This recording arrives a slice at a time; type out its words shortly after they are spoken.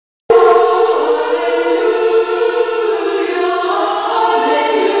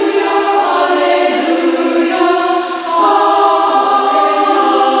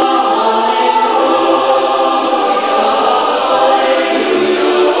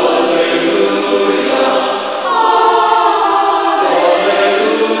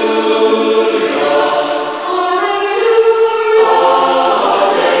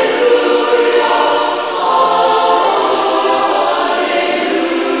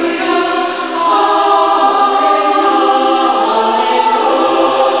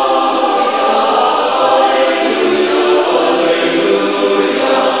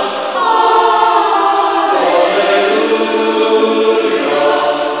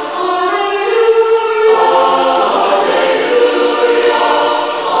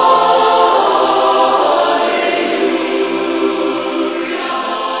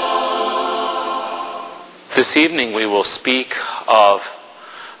This evening we will speak of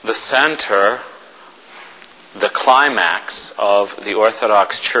the center, the climax of the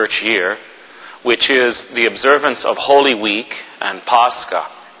Orthodox Church year, which is the observance of Holy Week and Pascha.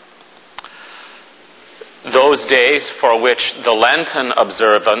 Those days for which the Lenten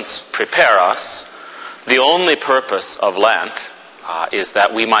observance prepare us. The only purpose of Lent is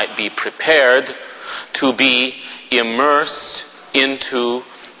that we might be prepared to be immersed into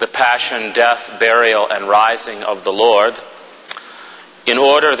the passion, death, burial, and rising of the Lord. In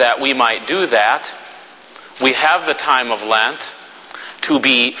order that we might do that, we have the time of Lent to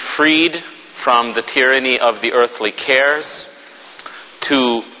be freed from the tyranny of the earthly cares,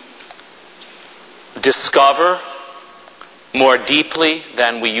 to discover more deeply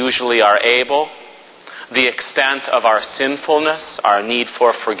than we usually are able the extent of our sinfulness, our need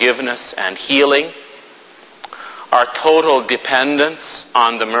for forgiveness and healing, our total dependence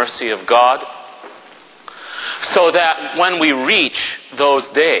on the mercy of God, so that when we reach those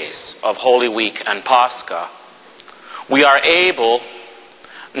days of Holy Week and Pascha, we are able,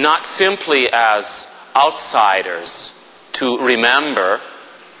 not simply as outsiders, to remember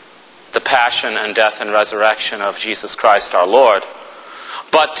the passion and death and resurrection of Jesus Christ our Lord,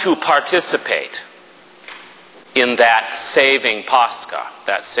 but to participate in that saving Pascha,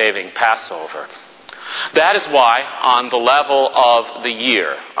 that saving Passover. That is why, on the level of the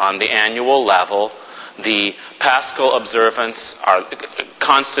year, on the annual level, the Paschal observance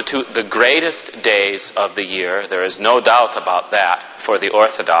constitute the greatest days of the year. There is no doubt about that for the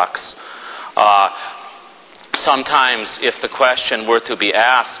Orthodox. Sometimes, if the question were to be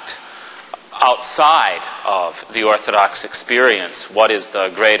asked outside of the Orthodox experience, what is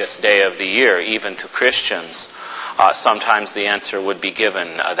the greatest day of the year, even to Christians, sometimes the answer would be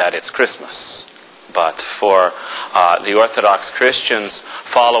given that it's Christmas. But for the Orthodox Christians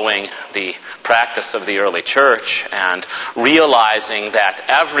following the practice of the early church and realizing that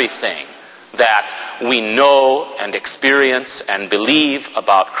everything that we know and experience and believe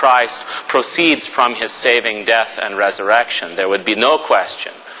about Christ proceeds from His saving death and resurrection, there would be no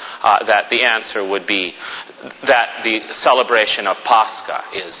question that the answer would be that the celebration of Pascha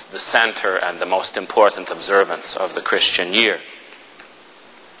is the center and the most important observance of the Christian year.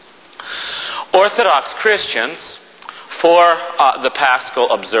 Orthodox Christians, for the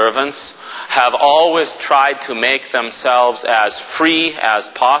Paschal observance, have always tried to make themselves as free as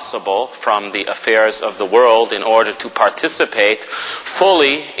possible from the affairs of the world in order to participate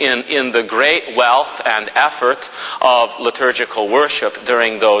fully in the great wealth and effort of liturgical worship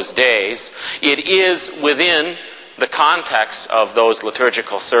during those days. It is within the context of those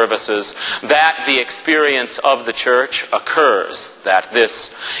liturgical services that the experience of the Church occurs, that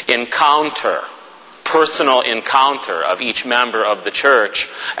this encounter, personal encounter of each member of the Church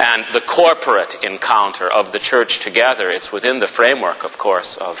and the corporate encounter of the Church together, it's within the framework, of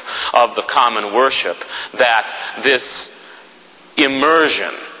course, of the common worship that this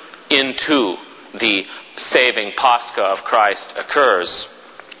immersion into the saving Pascha of Christ occurs.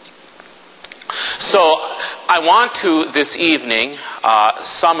 So I want to this evening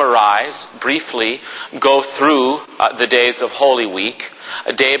summarize, briefly go through the days of Holy Week,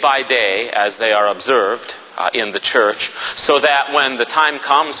 day by day as they are observed in the Church, so that when the time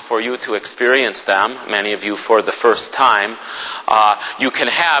comes for you to experience them, many of you for the first time, you can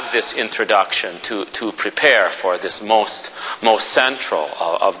have this introduction to prepare for this most central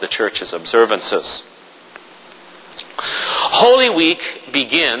of the Church's observances. Holy Week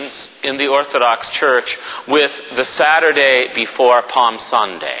begins in the Orthodox Church with the Saturday before Palm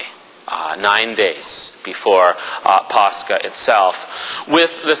Sunday, 9 days before Pascha itself,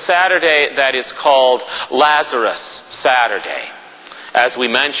 with the Saturday that is called Lazarus Saturday. As we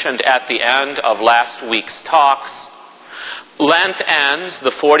mentioned at the end of last week's talks, Lent ends,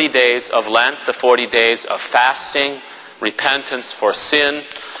 the 40 days of Lent, the 40 days of fasting, repentance for sin,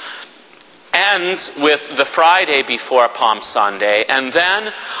 ends with the Friday before Palm Sunday, and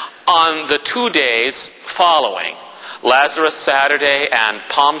then on the 2 days following, Lazarus Saturday and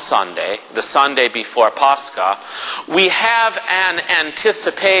Palm Sunday, the Sunday before Pascha, we have an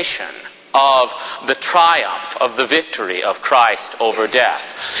anticipation of the triumph, of the victory of Christ over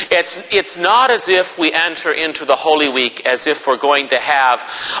death. It's not as if we enter into the Holy Week as if we're going to have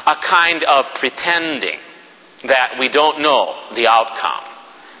a kind of pretending that we don't know the outcome.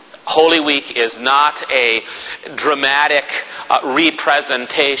 Holy Week is not a dramatic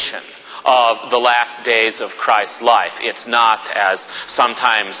representation of the last days of Christ's life. It's not, as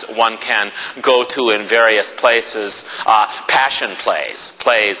sometimes one can go to in various places, passion plays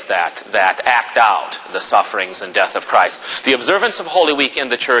that act out the sufferings and death of Christ. The observance of Holy Week in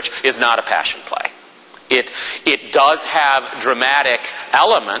the Church is not a passion play. It does have dramatic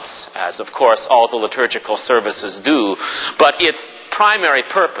elements, as of course all the liturgical services do, but its primary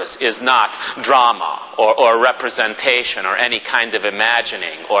purpose is not drama or representation or any kind of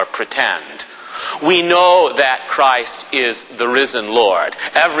imagining or pretend. We know that Christ is the risen Lord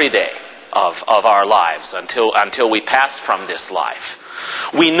every day of our lives until we pass from this life.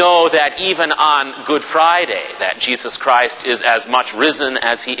 We know that even on Good Friday, that Jesus Christ is as much risen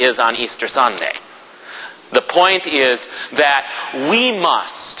as he is on Easter Sunday. The point is that we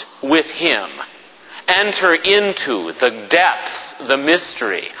must, with him, enter into the depths, the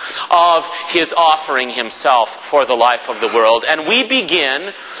mystery of his offering himself for the life of the world. And we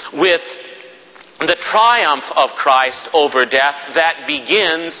begin with the triumph of Christ over death that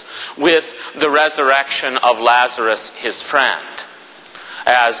begins with the resurrection of Lazarus, his friend.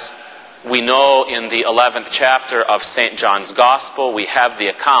 As we know in the 11th chapter of St. John's Gospel, we have the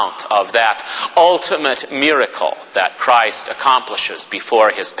account of that ultimate miracle that Christ accomplishes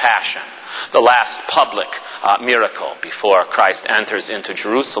before his passion. The last public miracle before Christ enters into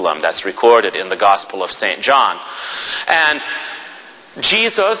Jerusalem, that's recorded in the Gospel of St. John. And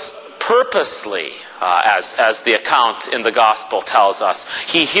Jesus purposely, as the account in the Gospel tells us,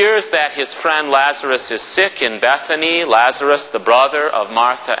 he hears that his friend Lazarus is sick in Bethany, Lazarus, the brother of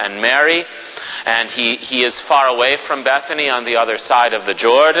Martha and Mary, and he is far away from Bethany on the other side of the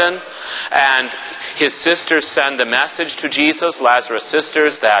Jordan, and his sisters send a message to Jesus, Lazarus'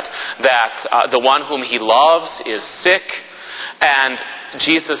 sisters, that the one whom he loves is sick, and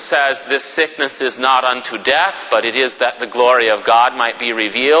Jesus says this sickness is not unto death, but it is that the glory of God might be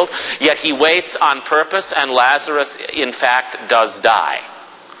revealed. Yet he waits on purpose, and Lazarus, in fact, does die.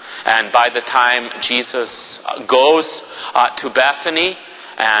 And by the time Jesus goes to Bethany,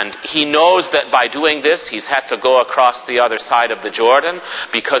 and he knows that by doing this, he's had to go across the other side of the Jordan,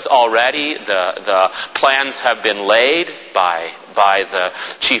 because already the plans have been laid by the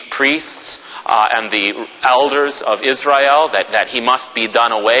chief priests and the elders of Israel that he must be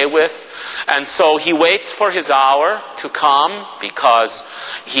done away with. And so he waits for his hour to come, because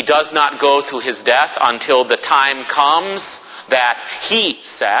he does not go to his death until the time comes that he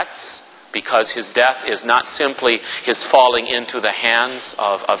sets, because his death is not simply his falling into the hands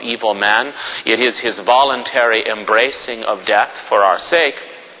of evil men. It is his voluntary embracing of death for our sake.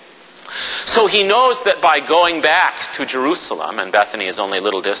 So he knows that by going back to Jerusalem, and Bethany is only a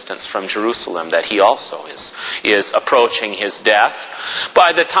little distance from Jerusalem, that he also is approaching his death.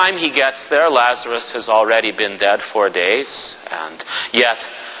 By the time he gets there, Lazarus has already been dead 4 days, and yet,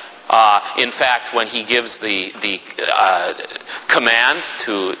 in fact, when he gives the command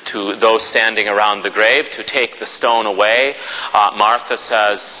to those standing around the grave to take the stone away, Martha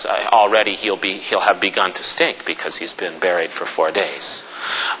says already he'll have begun to stink because he's been buried for 4 days.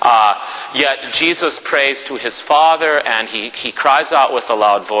 Yet Jesus prays to his Father, and he cries out with a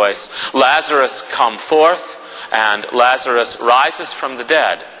loud voice, "Lazarus, come forth," and Lazarus rises from the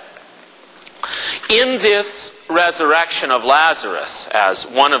dead. In this resurrection of Lazarus, as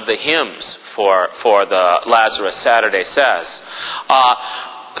one of the hymns for the Lazarus Saturday says,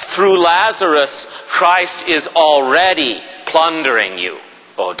 through Lazarus, Christ is already plundering you,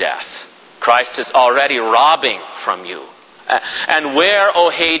 O death. Christ is already robbing from you. And where, O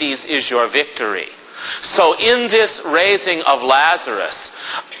Hades, is your victory? So in this raising of Lazarus,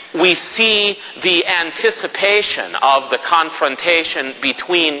 we see the anticipation of the confrontation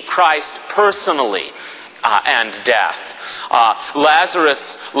between Christ personally and death.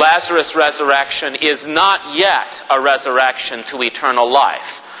 Lazarus' resurrection is not yet a resurrection to eternal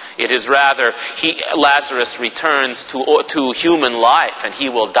life. It is rather, Lazarus returns to human life, and he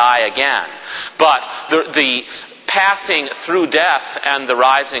will die again. But the passing through death and the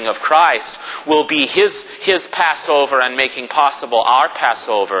rising of Christ will be his Passover, and making possible our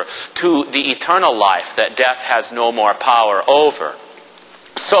Passover to the eternal life that death has no more power over.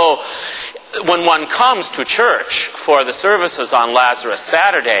 So when one comes to church for the services on Lazarus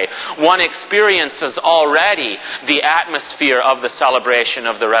Saturday, one experiences already the atmosphere of the celebration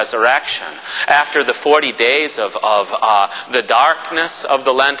of the resurrection. After the 40 days of the darkness of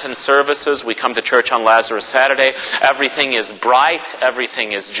the Lenten services, we come to church on Lazarus Saturday. Everything is bright.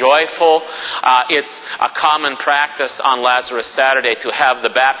 Everything is joyful. It's a common practice on Lazarus Saturday to have the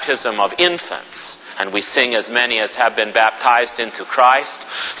baptism of infants. And we sing, "As many as have been baptized into Christ."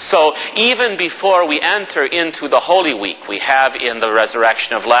 So even before we enter into the Holy Week, we have in the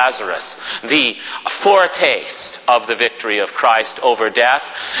resurrection of Lazarus the foretaste of the victory of Christ over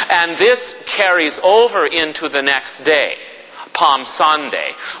death. And this carries over into the next day. Palm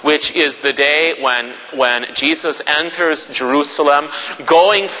Sunday, which is the day when Jesus enters Jerusalem,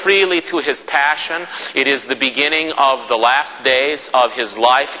 going freely to his passion. It is the beginning of the last days of his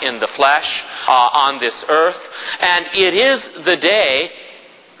life in the flesh on this earth. And it is the day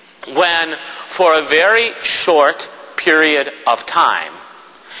when, for a very short period of time,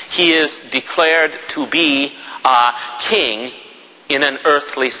 he is declared to be king in an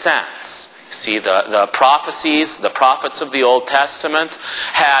earthly sense. See, the prophecies, the prophets of the Old Testament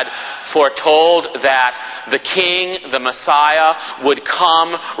had foretold that the king, the Messiah, would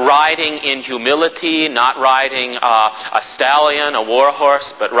come riding in humility, not riding a stallion, a war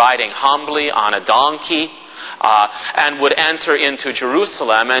horse, but riding humbly on a donkey. And would enter into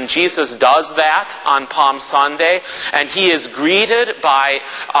Jerusalem. And Jesus does that on Palm Sunday. And he is greeted by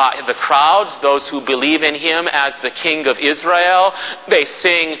the crowds, those who believe in him as the King of Israel. They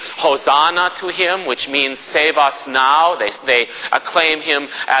sing Hosanna to him, which means save us now. They acclaim him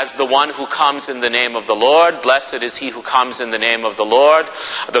as the one who comes in the name of the Lord. Blessed is he who comes in the name of the Lord.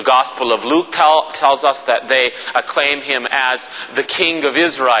 The Gospel of Luke tells us that they acclaim him as the King of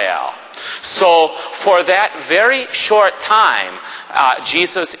Israel. So, for that very short time,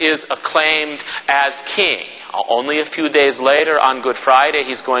 Jesus is acclaimed as king. Only a few days later, on Good Friday,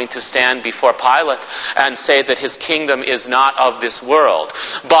 he's going to stand before Pilate and say that his kingdom is not of this world.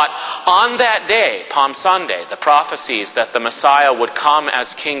 But on that day, Palm Sunday, the prophecies that the Messiah would come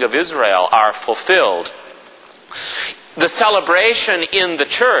as King of Israel are fulfilled. The celebration in the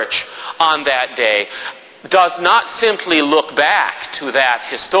church on that day does not simply look back to that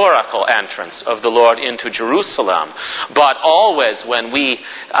historical entrance of the Lord into Jerusalem, but always when we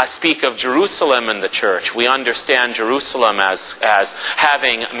speak of Jerusalem in the church, we understand Jerusalem as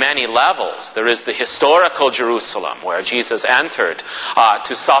having many levels. There is the historical Jerusalem, where Jesus entered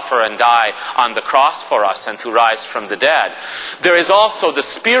to suffer and die on the cross for us and to rise from the dead. There is also the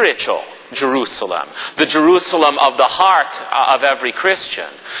spiritual Jerusalem, the Jerusalem of the heart of every Christian.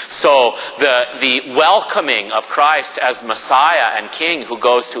 So the welcoming of Christ as Messiah and King who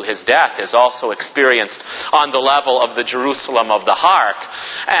goes to his death is also experienced on the level of the Jerusalem of the heart.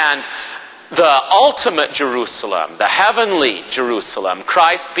 And the ultimate Jerusalem, the heavenly Jerusalem,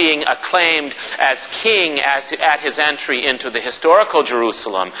 Christ being acclaimed as King at his entry into the historical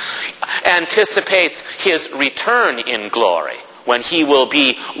Jerusalem, anticipates his return in glory, when he will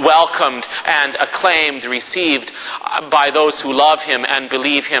be welcomed and acclaimed, received by those who love him and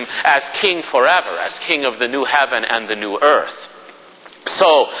believe him as King forever, as King of the new heaven and the new earth.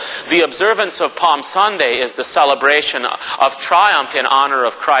 So, the observance of Palm Sunday is the celebration of triumph in honor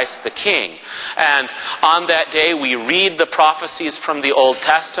of Christ the King. And on that day we read the prophecies from the Old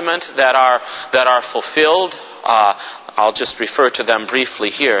Testament that are fulfilled. I'll just refer to them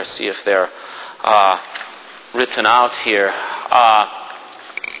briefly here, see if they're written out here.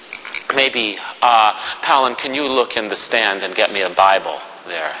 Maybe, Palin, can you look in the stand and get me a Bible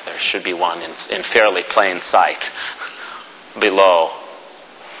there? There should be one in fairly plain sight below.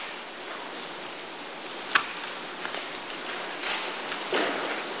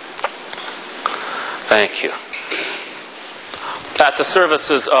 Thank you. At the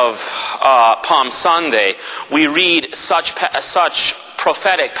services of Palm Sunday, we read such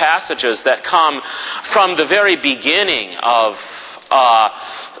prophetic passages that come from the very beginning of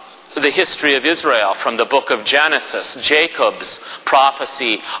the history of Israel, from the book of Genesis, Jacob's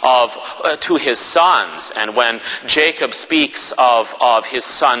prophecy to his sons. And when Jacob speaks of his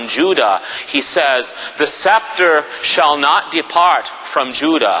son Judah, he says, "The scepter shall not depart from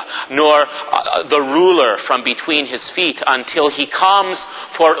Judah, nor the ruler from between his feet, until he comes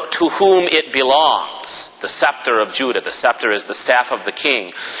to whom it belongs." The scepter of Judah. The scepter is the staff of the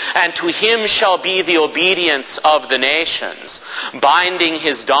king. "And to him shall be the obedience of the nations, binding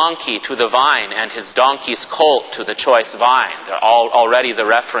his donkey to the vine and his donkey's colt to the choice vine." Already the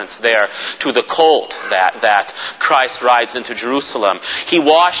reference there to the colt that Christ rides into Jerusalem. "He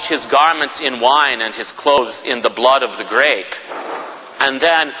washed his garments in wine and his clothes in the blood of the grape." And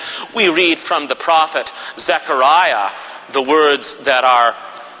then we read from the prophet Zechariah the words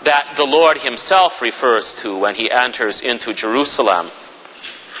that the Lord himself refers to when he enters into Jerusalem.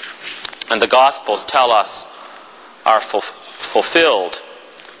 And the Gospels tell us are fulfilled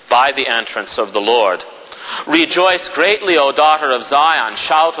by the entrance of the Lord. "Rejoice greatly, O daughter of Zion.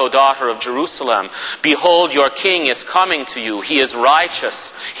 Shout, O daughter of Jerusalem. Behold, your king is coming to you. He is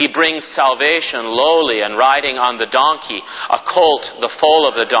righteous. He brings salvation, lowly and riding on the donkey, a colt, the foal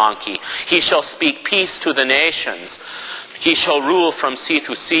of the donkey. He shall speak peace to the nations. He shall rule from sea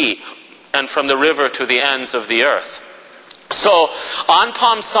to sea and from the river to the ends of the earth." So, on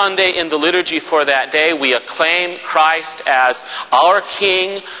Palm Sunday in the liturgy for that day, we acclaim Christ as our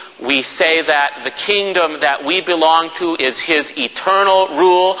King. We say that the kingdom that we belong to is His eternal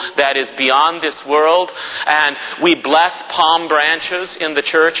rule that is beyond this world. And we bless palm branches in the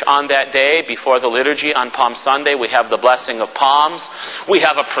church on that day before the liturgy on Palm Sunday. We have the blessing of palms. We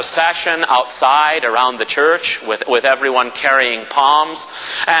have a procession outside around the church with everyone carrying palms.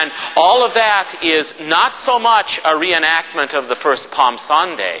 And all of that is not so much a reenactment of the first Palm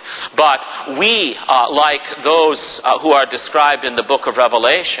Sunday, but we, like those who are described in the book of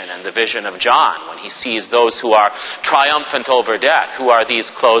Revelation, and the vision of John, when he sees those who are triumphant over death. Who are these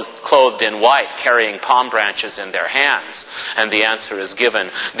clothed in white, carrying palm branches in their hands? And the answer is given.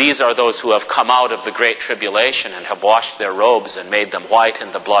 These are those who have come out of the great tribulation and have washed their robes and made them white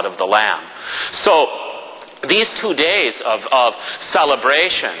in the blood of the Lamb. So, these 2 days of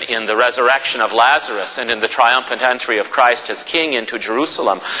celebration in the resurrection of Lazarus and in the triumphant entry of Christ as King into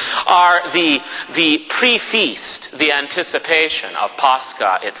Jerusalem are the pre-feast, the anticipation of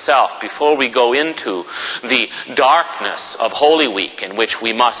Pascha itself, before we go into the darkness of Holy Week, in which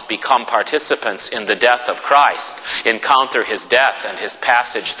we must become participants in the death of Christ, encounter His death and His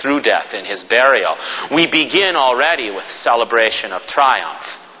passage through death in His burial. We begin already with celebration of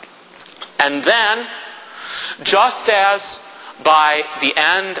triumph. And then, just as by the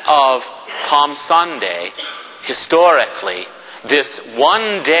end of Palm Sunday, historically, this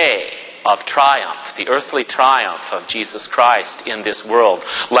one day of triumph, the earthly triumph of Jesus Christ in this world,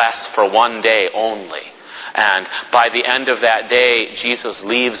 lasts for one day only. And by the end of that day, Jesus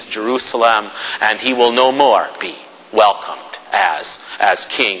leaves Jerusalem, and He will no more be welcomed as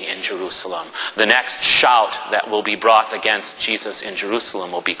King in Jerusalem. The next shout that will be brought against Jesus in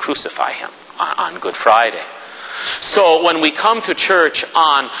Jerusalem will be, "Crucify Him," on Good Friday. So when we come to church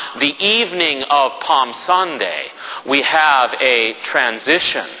on the evening of Palm Sunday, we have a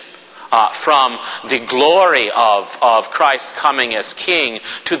transition from the glory of Christ coming as King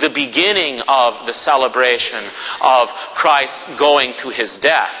to the beginning of the celebration of Christ going to His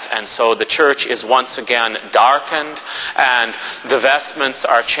death. And so the church is once again darkened, and the vestments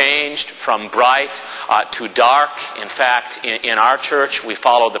are changed from bright to dark. In fact, in our church, we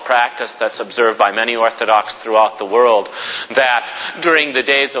follow the practice that's observed by many Orthodox throughout the world, that during the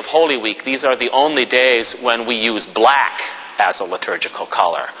days of Holy Week, these are the only days when we use black as a liturgical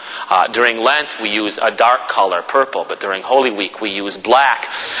color. During Lent, we use a dark color, purple, but during Holy Week, we use black.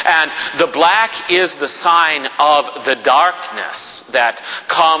 And the black is the sign of the darkness that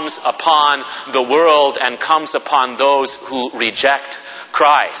comes upon the world and comes upon those who reject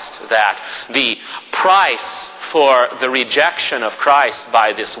Christ. That the price for the rejection of Christ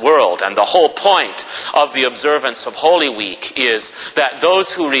by this world, and the whole point of the observance of Holy Week, is that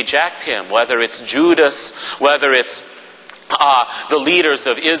those who reject Him, whether it's Judas, whether it's the leaders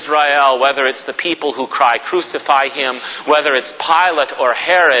of Israel, whether it's the people who cry, "Crucify Him," whether it's Pilate or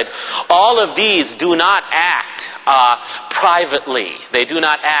Herod, all of these do not act privately. They do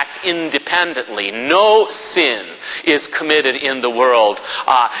not act independently. No sin is committed in the world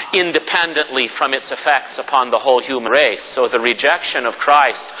independently from its effects upon the whole human race. So the rejection of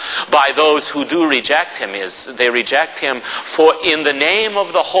Christ by those who do reject Him is they reject Him in the name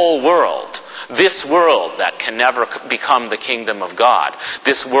of the whole world. This world that can never become the kingdom of God.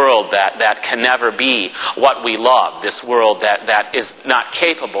 This world that can never be what we love. This world that is not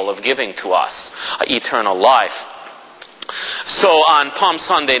capable of giving to us eternal life. So on Palm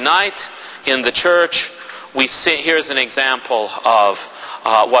Sunday night in the church, we sing. Here's an example of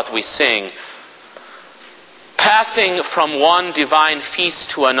what we sing. Passing from one divine feast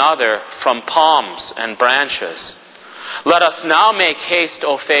to another, from palms and branches, let us now make haste,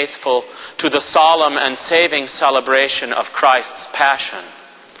 O faithful, to the solemn and saving celebration of Christ's Passion.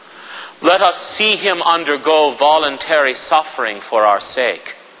 Let us see Him undergo voluntary suffering for our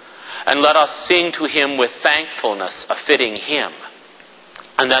sake, and let us sing to Him with thankfulness a fitting hymn.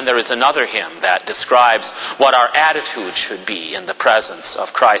 And then there is another hymn that describes what our attitude should be in the presence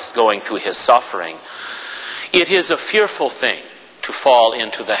of Christ going through His suffering. It is a fearful thing to fall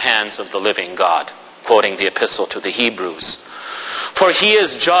into the hands of the living God, quoting the epistle to the Hebrews. For He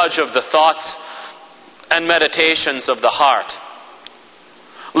is judge of the thoughts and meditations of the heart.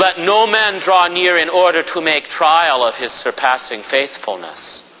 Let no man draw near in order to make trial of His surpassing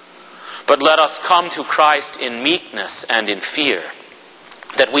faithfulness. But let us come to Christ in meekness and in fear,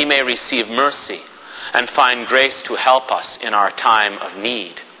 that we may receive mercy and find grace to help us in our time of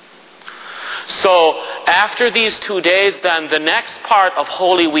need. So, after these 2 days, then, the next part of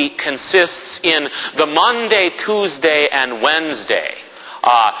Holy Week consists in the Monday, Tuesday, and Wednesday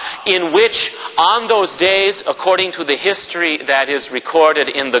in which on those days, according to the history that is recorded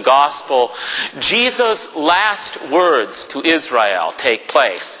in the Gospel, Jesus' last words to Israel take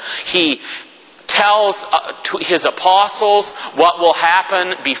place. He tells to his apostles what will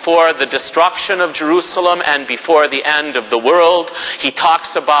happen before the destruction of Jerusalem and before the end of the world. He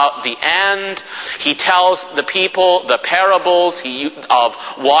talks about the end. He tells the people the parables of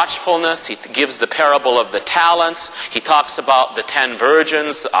watchfulness. He gives the parable of the talents. He talks about the 10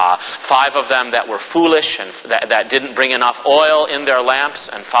 virgins, 5 of them that were foolish and that didn't bring enough oil in their lamps,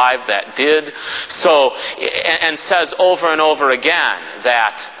 and 5 that did. So, and says over and over again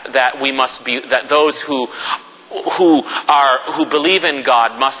that we must be, that those who believe in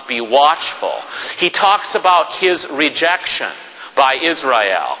God must be watchful. He talks about his rejection by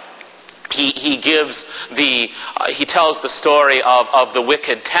Israel. He tells the story of the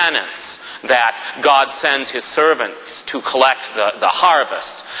wicked tenants, that God sends his servants to collect the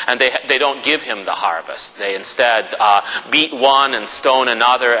harvest, and they don't give him the harvest. They instead beat one and stone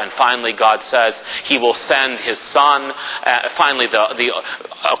another, and finally God says he will send his son. Finally,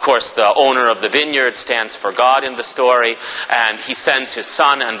 of course, the owner of the vineyard stands for God in the story, and he sends his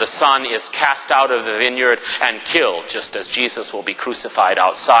son, and the son is cast out of the vineyard and killed, just as Jesus will be crucified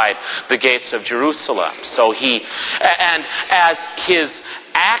outside the gates of Jerusalem. So and as his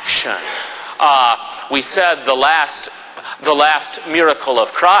action, we said the last miracle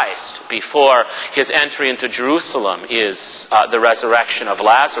of Christ before his entry into Jerusalem is the resurrection of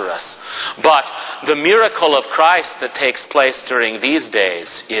Lazarus. But the miracle of Christ that takes place during these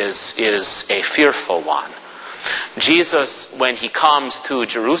days is a fearful one. Jesus, when he comes to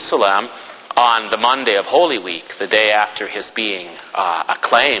Jerusalem on the Monday of Holy Week, the day after his being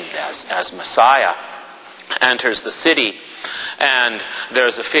acclaimed as Messiah, enters the city, and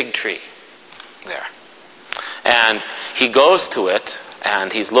there's a fig tree there. And he goes to it,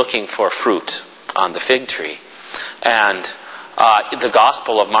 and he's looking for fruit on the fig tree. And the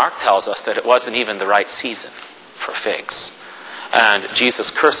Gospel of Mark tells us that it wasn't even the right season for figs. And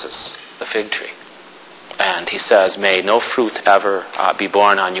Jesus curses the fig tree. And he says, "May no fruit ever be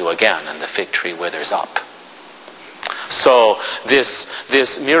borne on you again," and the fig tree withers up. So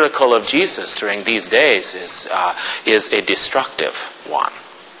this miracle of Jesus during these days is a destructive one.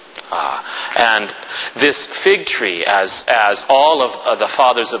 And this fig tree, as all of the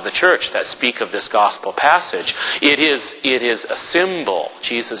fathers of the church that speak of this gospel passage, it is a symbol.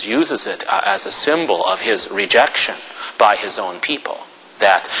 Jesus uses it as a symbol of his rejection by his own people.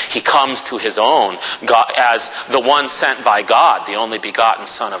 That he comes to his own, God, as the one sent by God, the only begotten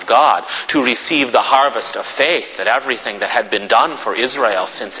Son of God, to receive the harvest of faith, that everything that had been done for Israel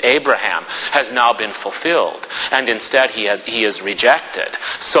since Abraham has now been fulfilled. And instead he is rejected.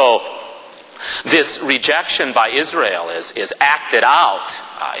 So this rejection by Israel is acted out,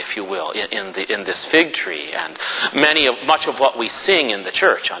 if you will, in this fig tree. And much of what we sing in the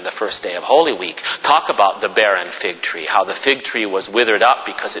church on the first day of Holy Week talk about the barren fig tree, how the fig tree was withered up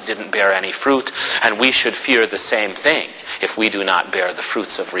because it didn't bear any fruit, and we should fear the same thing if we do not bear the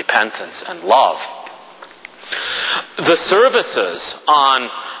fruits of repentance and love. The services on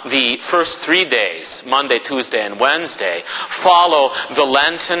the first 3 days, Monday, Tuesday, and Wednesday, follow the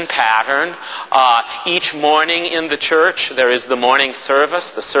Lenten pattern. Each morning in the church there is the morning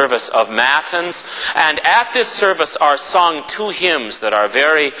service, the service of Matins, and at this service are sung 2 hymns that are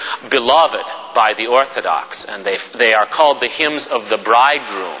very beloved by the Orthodox, and they are called the hymns of the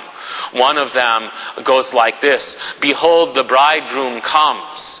bridegroom. One of them goes like this: "Behold, the bridegroom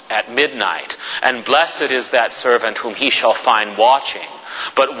comes at midnight, and blessed is that servant whom he shall find watching.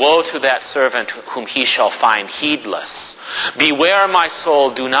 But woe to that servant whom he shall find heedless. Beware, my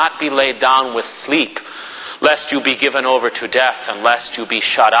soul, do not be laid down with sleep, lest you be given over to death, and lest you be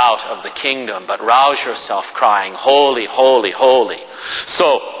shut out of the kingdom. But rouse yourself, crying, Holy, holy, holy."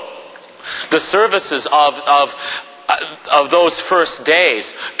 So, the services of those first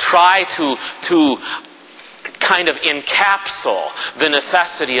days try to kind of encapsule the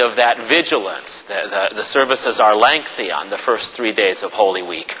necessity of that vigilance. The services are lengthy on the first 3 days of Holy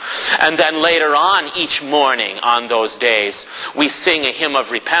Week. And then later on, each morning on those days, we sing a hymn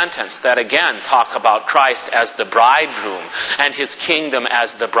of repentance that again talk about Christ as the bridegroom and his kingdom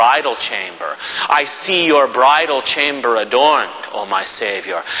as the bridal chamber. "I see your bridal chamber adorned, O my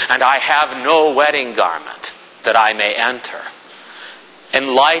Savior, and I have no wedding garment that I may enter."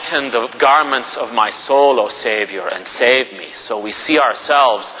 Enlighten the garments of my soul, O Savior, and save me. So we see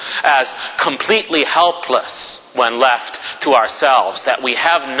ourselves as completely helpless when left to ourselves, that we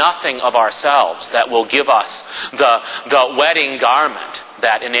have nothing of ourselves that will give us the wedding garment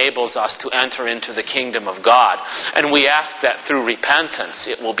that enables us to enter into the kingdom of God. And we ask that through repentance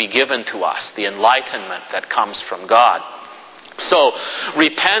it will be given to us, the enlightenment that comes from God. So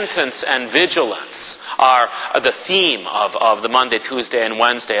repentance and vigilance are the theme of the Monday, Tuesday, and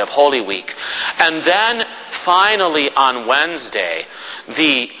Wednesday of Holy Week. And then finally on Wednesday,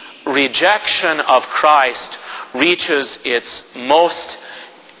 the rejection of Christ reaches its most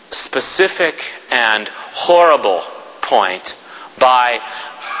specific and horrible point by,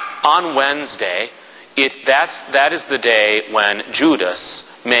 on Wednesday, that is the day when Judas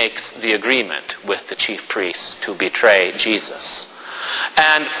makes the agreement with the chief priests to betray Jesus.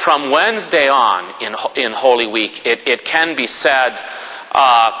 And from Wednesday on in Holy Week, it can be said,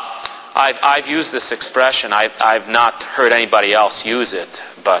 I've used this expression, I've not heard anybody else use it,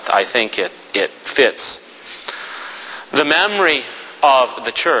 but I think it fits. The memory of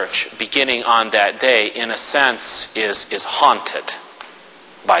the church beginning on that day, in a sense, is haunted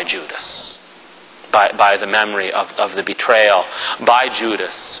by Judas. By the memory of the betrayal by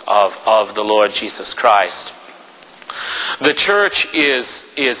Judas of the Lord Jesus Christ. The church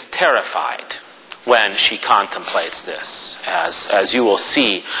is terrified when she contemplates this, as you will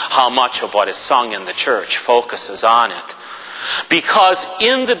see how much of what is sung in the church focuses on it. Because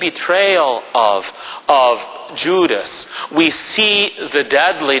in the betrayal of Judas, we see the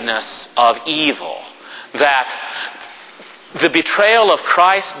deadliness of evil, that the betrayal of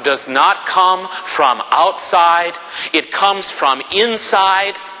Christ does not come from outside. It comes from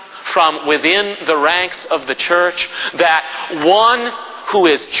inside, from within the ranks of the church. That one who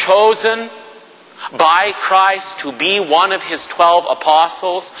is chosen by Christ to be one of his 12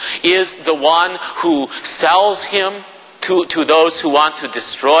 apostles is the one who sells him to those who want to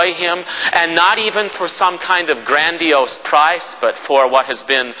destroy him, and not even for some kind of grandiose price, but for what has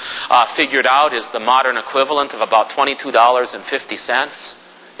been figured out is the modern equivalent of about $22.50.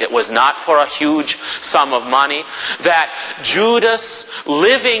 It was not for a huge sum of money. That Judas,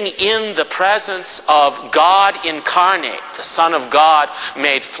 living in the presence of God incarnate, the Son of God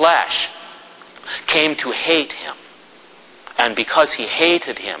made flesh, came to hate him. And because he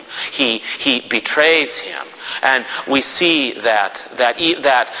hated him, he betrays him. And we see that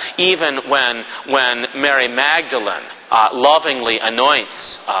even when Mary Magdalene lovingly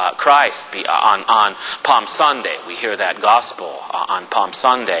anoints Christ on Palm Sunday, we hear that gospel on Palm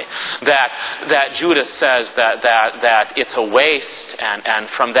Sunday, that Judas says that it's a waste, and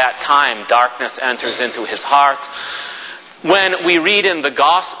from that time darkness enters into his heart. When we read in the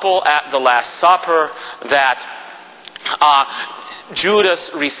gospel at the Last Supper that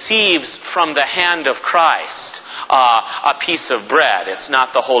Judas receives from the hand of Christ a piece of bread. It's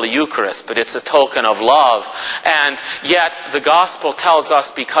not the Holy Eucharist, but it's a token of love. And yet the gospel tells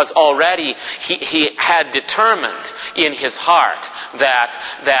us, because already he had determined in his heart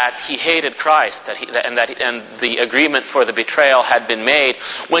that he hated Christ, and the agreement for the betrayal had been made.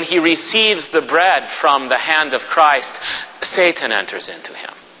 When he receives the bread from the hand of Christ, Satan enters into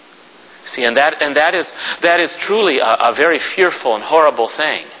him. See, and that is truly a very fearful and horrible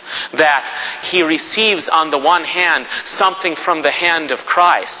thing. That he receives on the one hand something from the hand of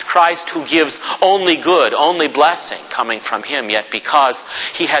Christ who gives only good, only blessing coming from him, yet because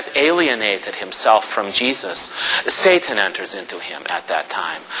he has alienated himself from Jesus, Satan enters into him at that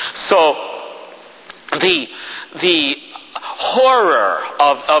time. So the horror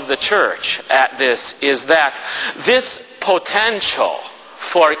of the church at this is that this potential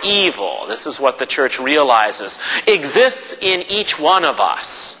for evil, this is what the church realizes, exists in each one of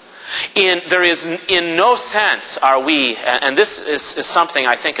us. There is in no sense are we, and this is something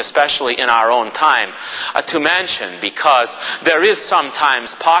I think especially in our own time to mention, because there is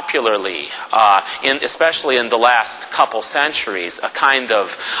sometimes popularly, especially in the last couple centuries, a kind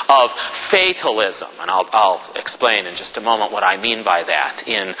of fatalism, and I'll explain in just a moment what I mean by that.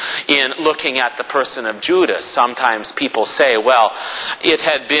 In looking at the person of Judas, sometimes people say, well, it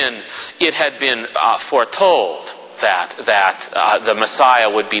had been foretold that the Messiah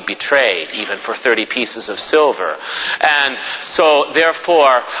would be betrayed, even for 30 pieces of silver. And so,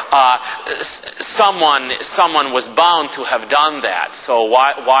 therefore, someone was bound to have done that. So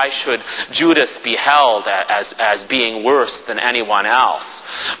why should Judas be held as being worse than anyone else?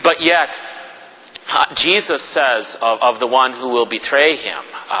 But yet, Jesus says of the one who will betray him,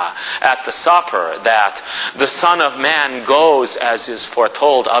 at the supper that the Son of Man goes as is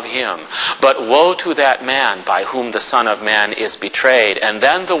foretold of him, but woe to that man by whom the Son of Man is betrayed. And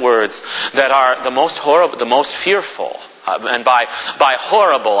then the words that are the most horrible, the most fearful, and by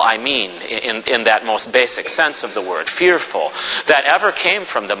horrible I mean in that most basic sense of the word, fearful, that ever came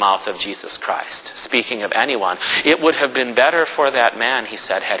from the mouth of Jesus Christ, speaking of anyone. It would have been better for that man, he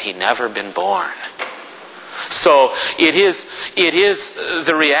said, had he never been born. So it is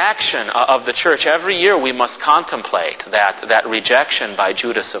the reaction of the church. Every year we must contemplate that rejection by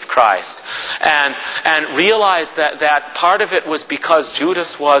Judas of Christ, and realize that part of it was because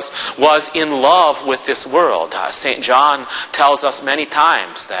Judas was in love with this world. St. John tells us many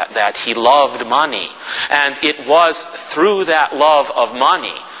times that he loved money, and it was through that love of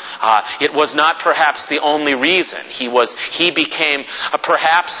money. It was not perhaps the only reason. He became,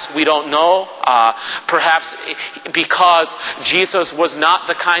 perhaps, we don't know, perhaps because Jesus was not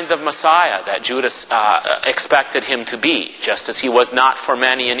the kind of Messiah that Judas expected him to be, just as he was not for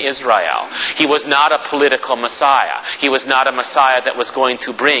many in Israel. He was not a political Messiah. He was not a Messiah that was going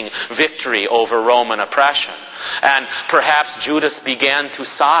to bring victory over Roman oppression. And perhaps Judas began to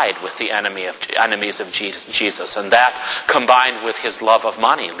side with the enemies of Jesus, and that, combined with his love of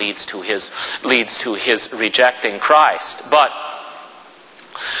money, leads to his rejecting Christ. But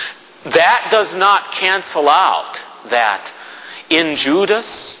that does not cancel out that in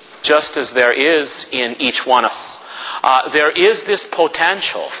Judas, just as there is in each one of us, there is this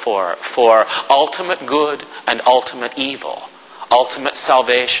potential for ultimate good and ultimate evil, ultimate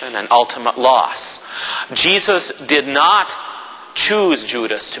salvation and ultimate loss. Jesus did not choose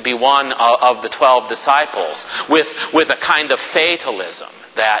Judas to be one of the 12 disciples with a kind of fatalism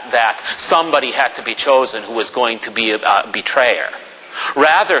that somebody had to be chosen who was going to be a betrayer.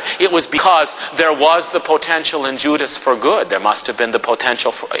 Rather, it was because there was the potential in Judas for good. There must have been the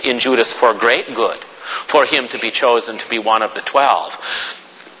potential in Judas for great good, for him to be chosen to be one of the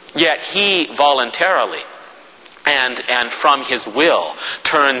 12. Yet he voluntarily and from his will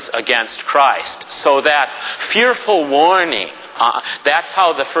turns against Christ. So that fearful warning, that's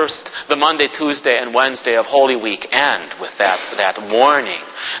how the Monday, Tuesday, and Wednesday of Holy Week end, with that warning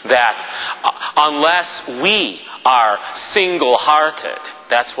that unless we are single-hearted,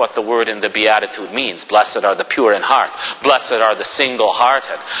 that's what the word in the Beatitude means. Blessed are the pure in heart. Blessed are the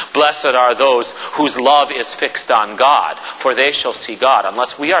single-hearted. Blessed are those whose love is fixed on God, for they shall see God.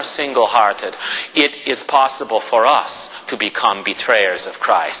 Unless we are single-hearted, it is possible for us to become betrayers of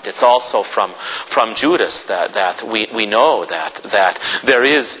Christ. It's also from Judas that we know that there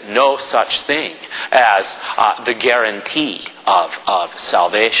is no such thing as the guarantee of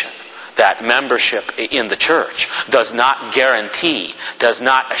salvation. That membership in the church does not guarantee, does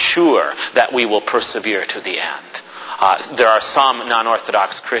not assure that we will persevere to the end. There are some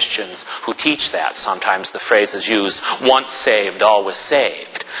non-Orthodox Christians who teach that. Sometimes the phrase is used, once saved, always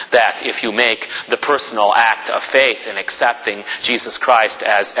saved. That if you make the personal act of faith in accepting Jesus Christ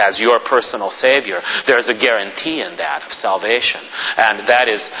as your personal Savior, there's a guarantee in that of salvation. And that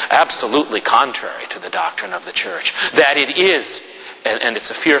is absolutely contrary to the doctrine of the church. That it is, and it's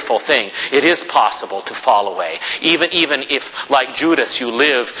a fearful thing, it is possible to fall away. Even if, like Judas, you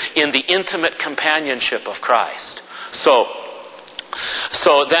live in the intimate companionship of Christ.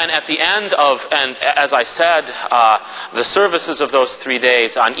 So then at the end of, and as I said, the services of those 3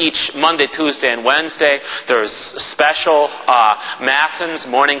 days, on each Monday, Tuesday, and Wednesday, there's special matins,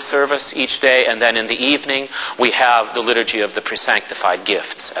 morning service each day, and then in the evening we have the liturgy of the presanctified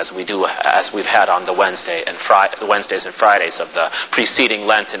gifts, as we've had on the Wednesdays and Fridays of the preceding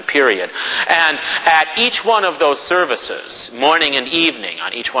Lenten period. And at each one of those services, morning and evening,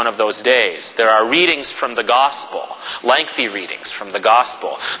 on each one of those days, there are readings from the Gospel, lengthy readings from the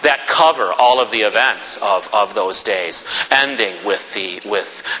Gospel that cover all of the events of those days, ending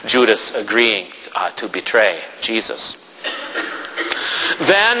with Judas agreeing to betray Jesus.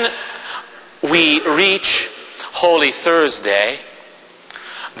 Then we reach Holy Thursday,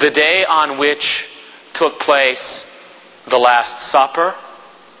 the day on which took place the Last Supper,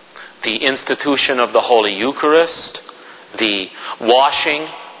 the institution of the Holy Eucharist, the washing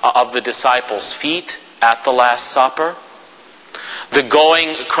of the disciples' feet at the Last Supper,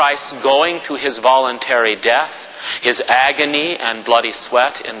 Christ going to his voluntary death, his agony and bloody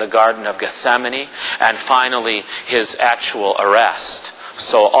sweat in the Garden of Gethsemane, and finally his actual arrest.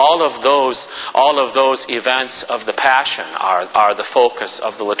 So all of those events of the Passion are the focus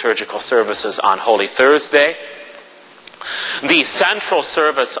of the liturgical services on Holy Thursday. The central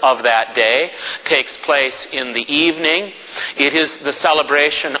service of that day takes place in the evening. It is the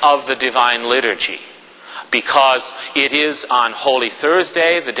celebration of the Divine Liturgy. because it is on Holy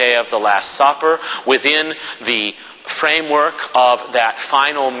Thursday, the day of the Last Supper, within the framework of that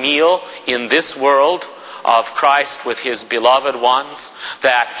final meal in this world of Christ with his beloved ones,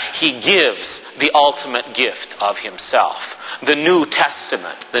 that he gives the ultimate gift of himself. The New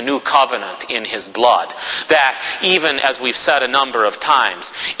Testament, the New Covenant in his blood. That even, as we've said a number of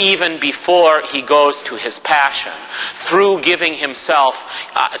times, even before he goes to his passion, through giving himself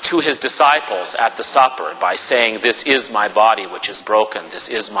to his disciples at the supper by saying, "This is my body which is broken, this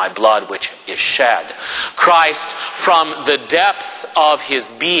is my blood which is shed," Christ, from the depths of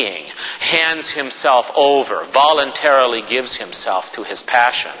his being, hands himself over, voluntarily gives himself to his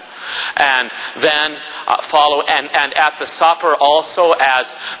passion. And then and at the supper also,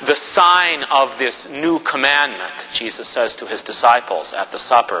 as the sign of this new commandment, Jesus says to his disciples at the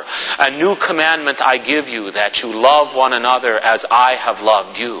supper, "A new commandment I give you, that you love one another as I have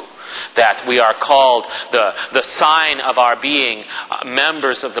loved you." That we are called, the sign of our being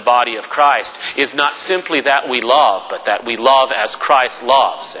members of the body of Christ is not simply that we love, but that we love as Christ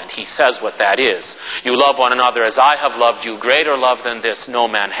loves. And he says what that is. "You love one another as I have loved you. Greater love than this no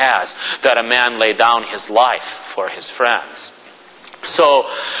man has, that a man lay down his life for his friends." So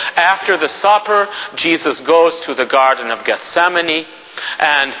after the supper, Jesus goes to the Garden of Gethsemane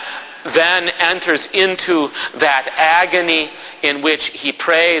and then enters into that agony in which he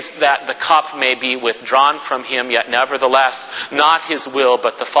prays that the cup may be withdrawn from him, yet nevertheless, not his will,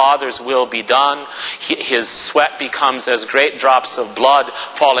 but the Father's will be done. His sweat becomes as great drops of blood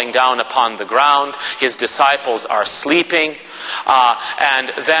falling down upon the ground. His disciples are sleeping. And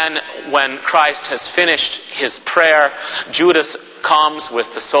then when Christ has finished his prayer, Judas comes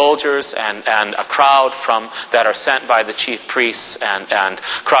with the soldiers and a crowd that are sent by the chief priests, and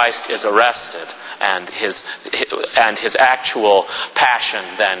Christ is arrested, and his actual passion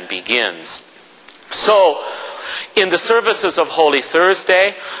then begins. So, in the services of Holy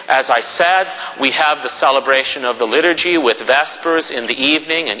Thursday, as I said, we have the celebration of the liturgy with Vespers in the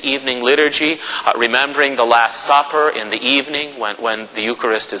evening, an evening liturgy, remembering the Last Supper in the evening when the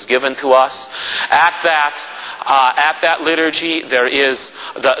Eucharist is given to us. At that liturgy, there is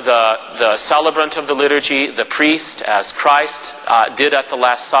the celebrant of the liturgy, the priest, as Christ did at the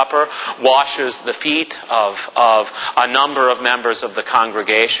Last Supper, washes the feet of a number of members of the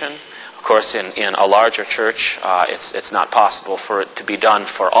congregation. Of course, in a larger church, it's not possible for it to be done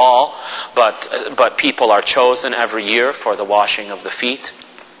for all, but people are chosen every year for the washing of the feet.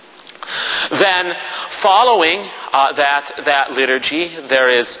 Then, following that liturgy, there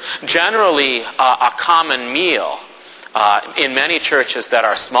is generally a common meal. In many churches that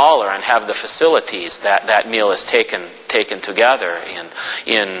are smaller and have the facilities, that meal is taken together.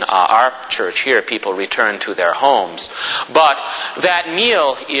 In our church here, people return to their homes. But that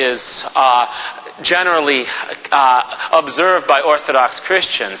meal is generally observed by Orthodox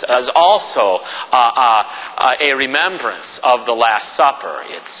Christians as also a remembrance of the Last Supper.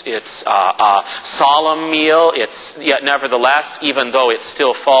 It's a solemn meal. It's yet nevertheless, even though it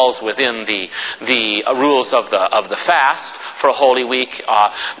still falls within the rules of the fast for Holy Week,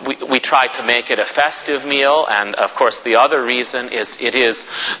 we try to make it a festive meal. And of course, the other reason is it is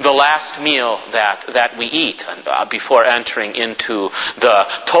the last meal that we eat before entering into the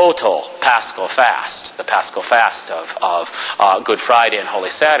total Paschal fast, the Paschal fast of Good Friday and Holy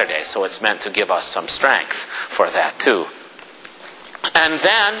Saturday. So it's meant to give us some strength for that too. And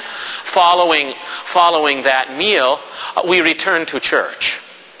then, following that meal, we return to church.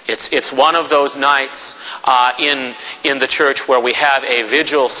 It's one of those nights in the church where we have a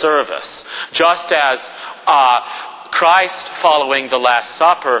vigil service. Just as Christ, following the Last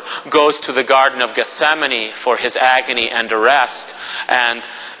Supper, goes to the Garden of Gethsemane for his agony and arrest, and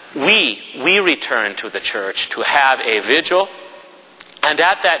we return to the church to have a vigil. And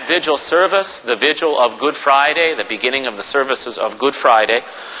at that vigil service, the vigil of Good Friday, the beginning of the services of Good Friday,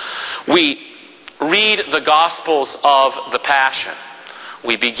 we read the Gospels of the Passion.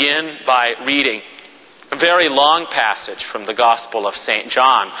 We begin by reading a very long passage from the Gospel of St.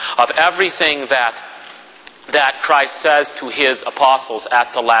 John of everything that Christ says to his apostles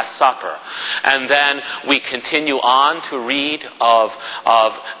at the Last Supper. And then we continue on to read of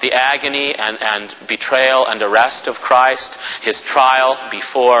the agony and betrayal and arrest of Christ, his trial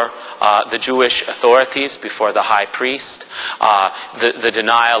before the Jewish authorities, before the high priest, the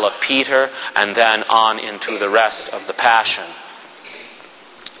denial of Peter, and then on into the rest of the Passion.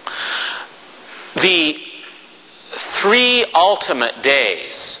 The three ultimate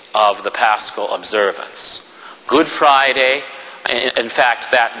days of the Paschal observance, Good Friday, In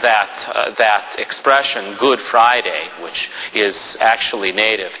fact, that expression, Good Friday, which is actually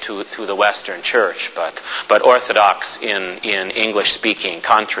native to the Western Church, but Orthodox in English-speaking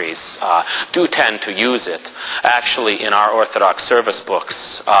countries do tend to use it. Actually, in our Orthodox service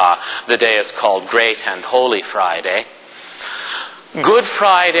books, the day is called Great and Holy Friday. Good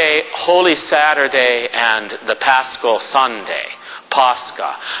Friday, Holy Saturday, and the Paschal Sunday,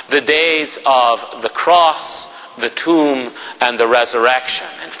 Pascha, the days of the cross, the tomb, and the resurrection.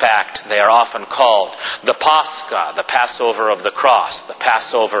 In fact, they are often called the Pascha, the Passover of the cross, the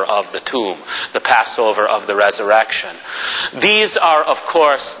Passover of the tomb, the Passover of the resurrection. These are, of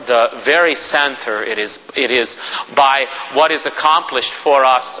course, the very center. It is by what is accomplished for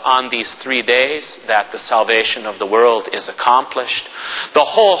us on these 3 days that the salvation of the world is accomplished. The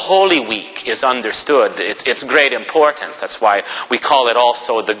whole Holy Week is understood. Its great importance, that's why we call it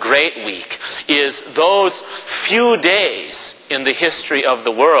also the Great Week, is those few days in the history of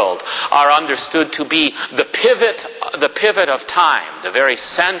the world are understood to be the pivot of time, the very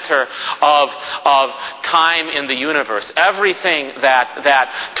center of time in the universe. Everything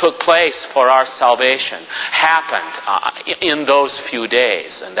that took place for our salvation happened in those few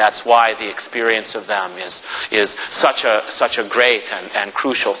days, and that's why the experience of them is such a great and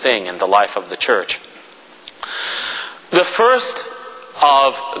crucial thing in the life of the Church. The first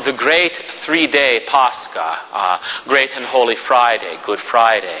of the great 3-day Pascha, Great and Holy Friday, Good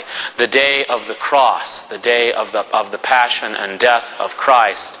Friday, the day of the cross, the day of the passion and death of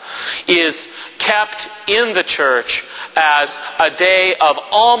Christ, is kept in the Church as a day of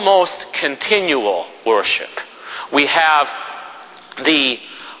almost continual worship. We have the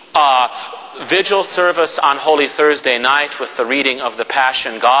vigil service on Holy Thursday night with the reading of the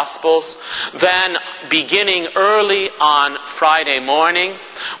Passion Gospels. Then, beginning early on Friday morning,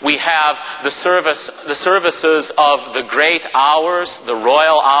 we have the services of the great hours, the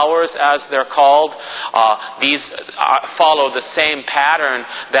royal hours as they're called. These follow the same pattern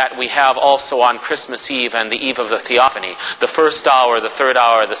that we have also on Christmas Eve and the Eve of the Theophany. The first hour, the third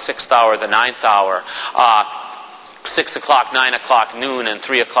hour, the sixth hour, the ninth hour. 6 o'clock, 9 o'clock, noon, and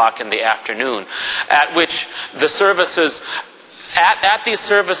 3 o'clock in the afternoon, at which the services, at these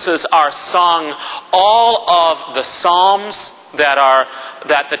services are sung all of the psalms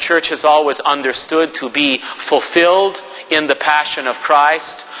that the Church has always understood to be fulfilled in the Passion of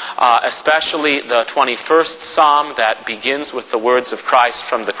Christ, especially the 21st Psalm that begins with the words of Christ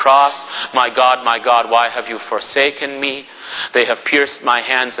from the cross, my God, why have you forsaken me? They have pierced my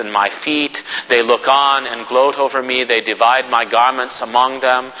hands and my feet. They look on and gloat over me. They divide my garments among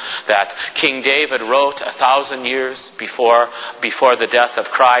them. That King David wrote 1,000 years before the death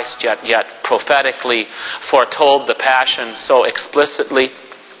of Christ, yet prophetically foretold the Passion so explicitly.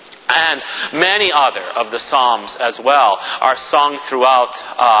 And many other of the Psalms as well are sung throughout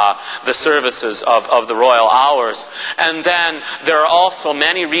the services of the royal hours. And then there are also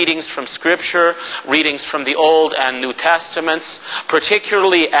many readings from Scripture, readings from the Old and New Testaments,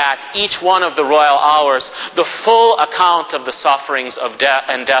 particularly at each one of the royal hours. The full account of the sufferings of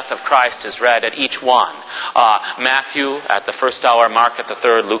and death of Christ is read at each one. Matthew at the first hour, Mark at the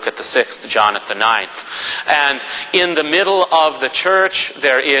third, Luke at the sixth, John at the ninth. And in the middle of the church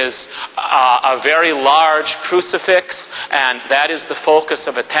there is a very large crucifix, and that is the focus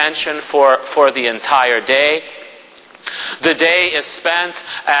of attention for the entire day. The day is spent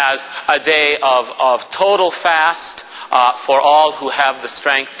as a day of total fast for all who have the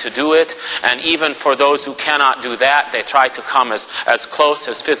strength to do it, and even for those who cannot do that, they try to come as close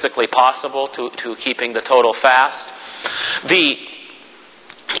as physically possible to keeping the total fast.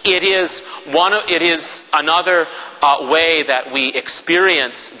 It is another way that we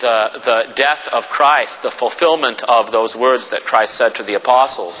experience the death of Christ, the fulfillment of those words that Christ said to the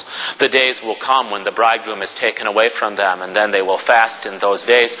apostles. The days will come when the bridegroom is taken away from them, and then they will fast in those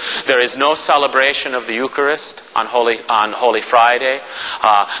days. There is no celebration of the Eucharist on Holy Friday,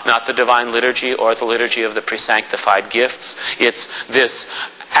 not the Divine Liturgy or the Liturgy of the Presanctified Gifts. It's this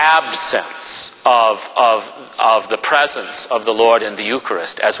absence of the presence of the Lord in the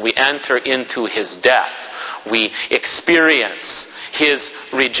Eucharist. As we enter into His death, we experience His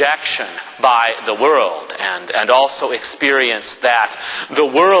rejection by the world, and also experience that the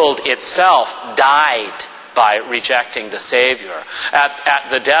world itself died by rejecting the Savior. At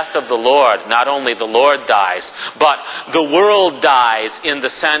the death of the Lord, not only the Lord dies, but the world dies in the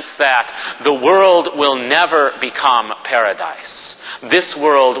sense that the world will never become paradise. This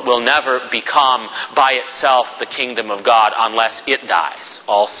world will never become by itself the kingdom of God unless it dies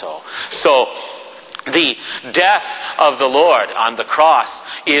also. So The death of the Lord on the cross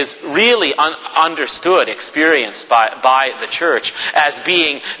is really understood, experienced by the church as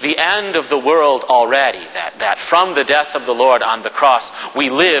being the end of the world already. That from the death of the Lord on the cross,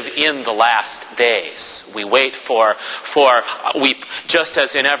 we live in the last days. We wait just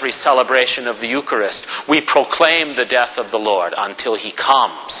as in every celebration of the Eucharist, we proclaim the death of the Lord until He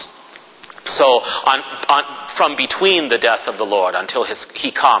comes. So from between the death of the Lord until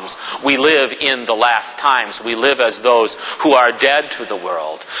He comes, we live in the last times. We live as those who are dead to the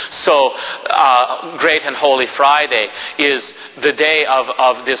world. So Great and Holy Friday is the day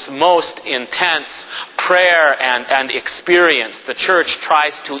of this most intense prayer and experience. The Church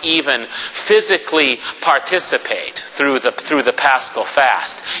tries to even physically participate through the Paschal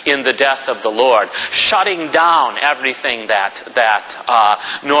fast in the death of the Lord, shutting down everything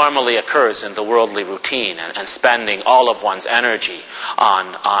that normally occurs in the worldly routine, and spending all of one's energy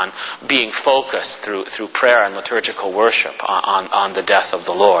on being focused through prayer and liturgical worship on the death of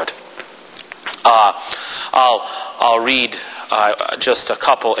the Lord. I'll read just a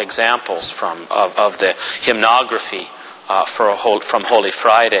couple examples of the hymnography from Holy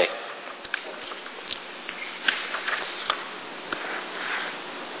Friday.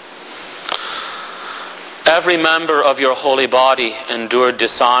 Every member of your holy body endured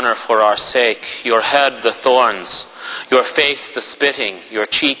dishonor for our sake. Your head the thorns, your face the spitting, your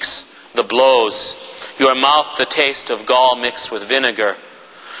cheeks the blows, your mouth the taste of gall mixed with vinegar,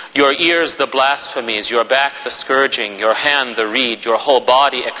 your ears the blasphemies, your back the scourging, your hand the reed, your whole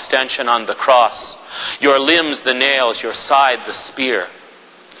body extension on the cross, your limbs the nails, your side the spear.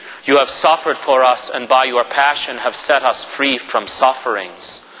 You have suffered for us, and by your passion have set us free from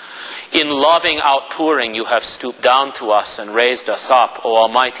sufferings. In loving outpouring you have stooped down to us and raised us up. O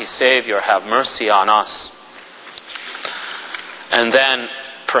Almighty Savior, have mercy on us. And then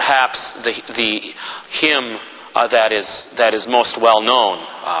perhaps the hymn that is most well known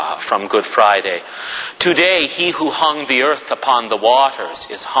from Good Friday. Today he who hung the earth upon the waters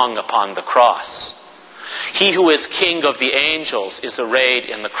is hung upon the cross. He who is King of the angels is arrayed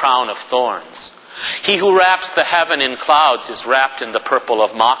in the crown of thorns. He who wraps the heaven in clouds is wrapped in the purple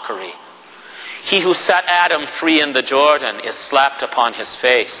of mockery. He who set Adam free in the Jordan is slapped upon his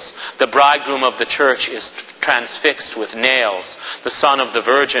face. The bridegroom of the church is transfixed with nails. The Son of the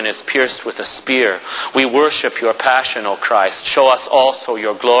Virgin is pierced with a spear. We worship your passion, O Christ. Show us also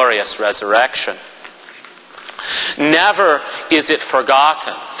your glorious resurrection. Never is it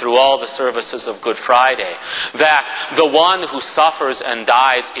forgotten through all the services of Good Friday that the one who suffers and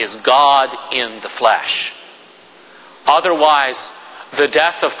dies is God in the flesh. Otherwise, the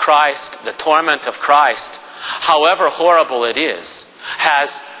death of Christ, the torment of Christ, however horrible it is,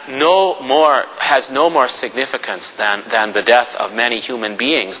 has no more significance than the death of many human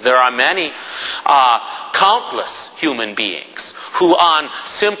beings. There are many, countless human beings who on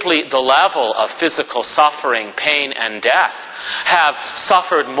simply the level of physical suffering, pain, and death have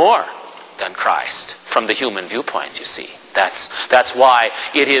suffered more than Christ from the human viewpoint, you see. That's why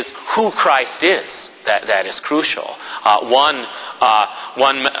it is who Christ is that is crucial. One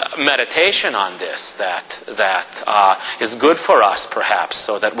meditation on this that is good for us, perhaps,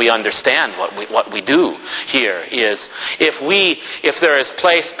 so that we understand what we do here is if there is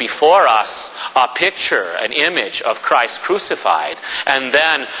placed before us a picture, an image of Christ crucified, and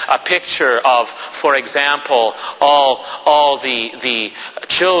then a picture of, for example, all the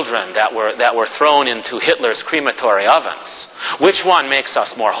children that were thrown into Hitler's crematory ovens, which one makes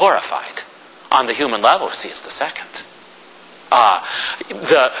us more horrified? On the human level, see, it's the second.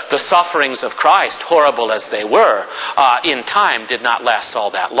 The sufferings of Christ, horrible as they were, in time did not last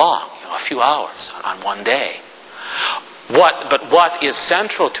all that long, a few hours on one day. But what is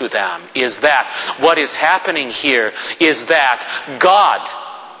central to them is that what is happening here is that God,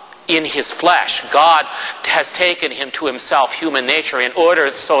 in His flesh, God has taken Him to Himself, human nature, in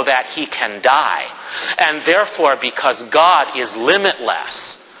order so that He can die. And therefore, because God is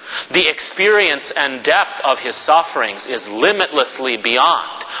limitless, the experience and depth of His sufferings is limitlessly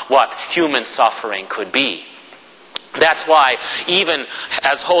beyond what human suffering could be. That's why even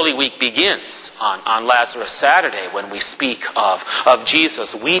as Holy Week begins on Lazarus Saturday, when we speak of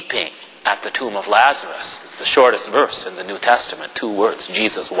Jesus weeping at the tomb of Lazarus, it's the shortest verse in the New Testament, 2 words,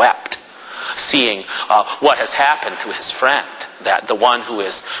 Jesus wept, seeing what has happened to his friend, that the one who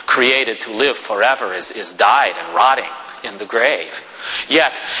is created to live forever is died and rotting in the grave.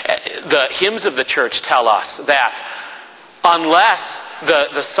 Yet, the hymns of the Church tell us that unless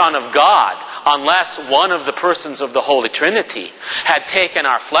the Son of God, unless one of the persons of the Holy Trinity had taken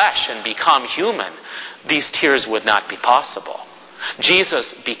our flesh and become human, these tears would not be possible.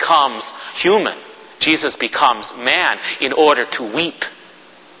 Jesus becomes human Jesus becomes man in order to weep.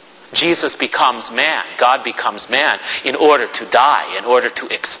 Jesus becomes man, God becomes man in order to die, in order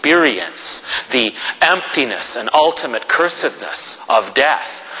to experience the emptiness and ultimate cursedness of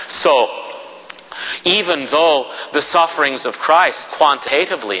death. So, even though the sufferings of Christ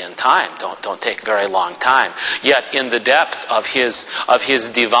quantitatively in time don't take very long time, yet in the depth of his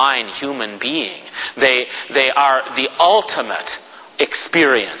divine human being, they are the ultimate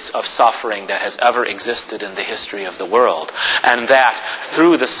experience of suffering that has ever existed in the history of the world. And that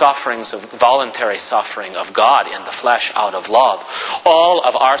through the sufferings of voluntary suffering of God in the flesh out of love, all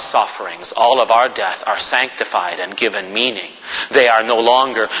of our sufferings, all of our death are sanctified and given meaning. They are no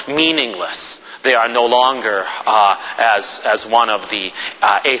longer meaningless. They are no longer, as one of the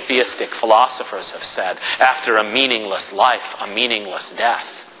atheistic philosophers have said, after a meaningless life, a meaningless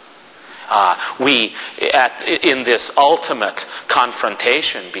death. In this ultimate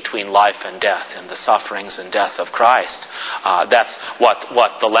confrontation between life and death, in the sufferings and death of Christ, that's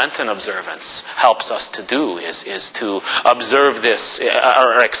what the Lenten observance helps us to do, is to observe this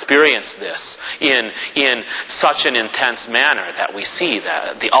or experience this in such an intense manner that we see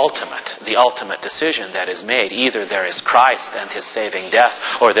that the ultimate decision that is made. Either there is Christ and his saving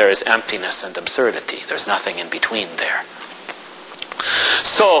death, or there is emptiness and absurdity. There's nothing in between there.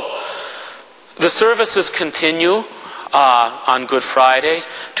 So, the services continue on Good Friday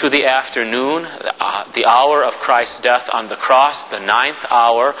to the afternoon. The hour of Christ's death on the cross, the 9th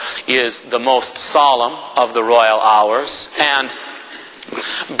hour, is the most solemn of the royal hours. And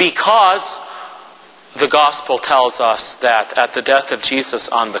because the Gospel tells us that at the death of Jesus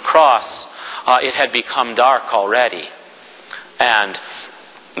on the cross, it had become dark already. And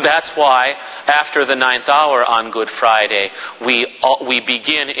that's why, after the 9th hour on Good Friday, we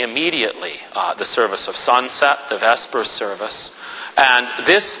begin immediately the service of sunset, the Vespers service. And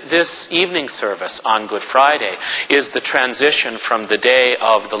this evening service on Good Friday is the transition from the day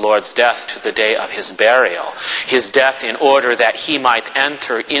of the Lord's death to the day of his burial. His death in order that he might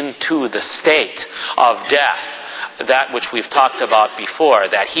enter into the state of death, that which we've talked about before,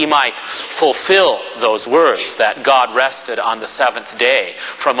 that he might fulfill those words that God rested on the seventh day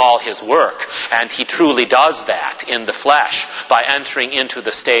from all his work. And he truly does that in the flesh by entering into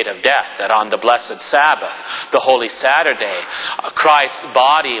the state of death, that on the blessed Sabbath, the Holy Saturday, Christ's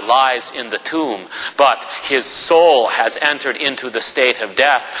body lies in the tomb, but his soul has entered into the state of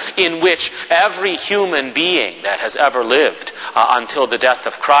death, in which every human being that has ever lived until the death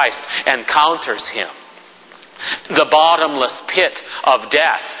of Christ encounters him. The bottomless pit of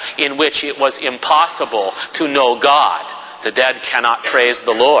death, in which it was impossible to know God. The dead cannot praise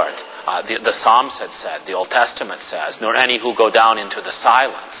the Lord. The Psalms had said, the Old Testament says, nor any who go down into the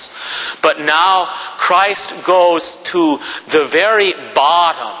silence. But now Christ goes to the very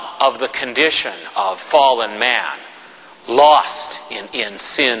bottom of the condition of fallen man, lost in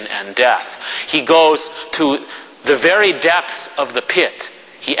sin and death. He goes to the very depths of the pit.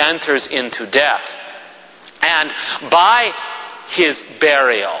 He enters into death. And by his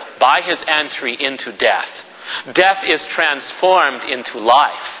burial, by his entry into death, death is transformed into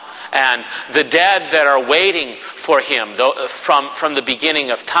life. And the dead that are waiting for him from the beginning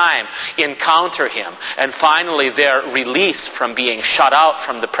of time encounter him. And finally their release from being shut out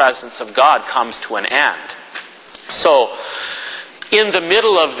from the presence of God comes to an end. So, in the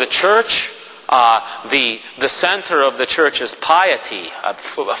middle of the church, the center of the church's piety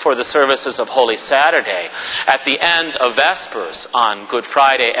for the services of Holy Saturday, at the end of Vespers on Good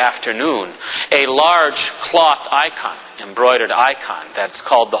Friday afternoon, a large cloth icon, embroidered icon, that's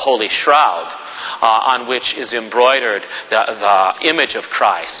called the Holy Shroud, on which is embroidered the image of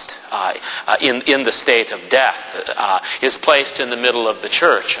Christ in the state of death, is placed in the middle of the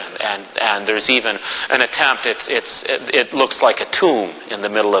church, and there's even an attempt. It looks like a tomb in the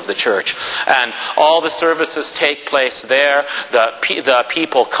middle of the church, and all the services take place there. The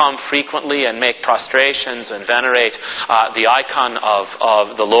people come frequently and make prostrations and venerate the icon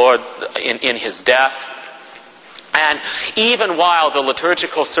of the Lord in his death. And even while the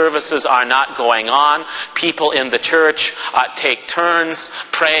liturgical services are not going on, people in the church take turns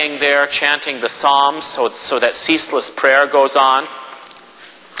praying there, chanting the Psalms, so that ceaseless prayer goes on.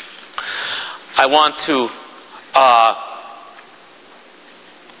 I want to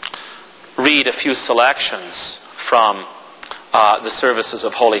read a few selections from the services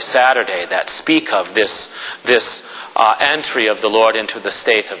of Holy Saturday that speak of this entry of the Lord into the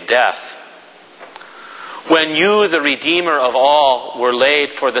state of death. When you, the Redeemer of all, were laid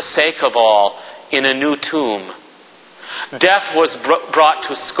for the sake of all in a new tomb, death was brought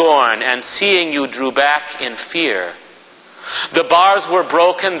to scorn, and seeing you drew back in fear. The bars were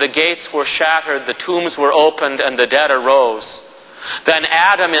broken, the gates were shattered, the tombs were opened, and the dead arose. Then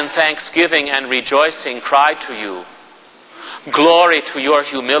Adam in thanksgiving and rejoicing cried to you, Glory to your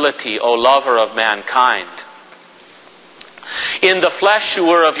humility, O lover of mankind. In the flesh you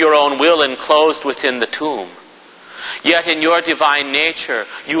were of your own will enclosed within the tomb. Yet in your divine nature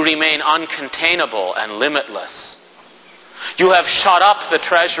you remain uncontainable and limitless. You have shut up the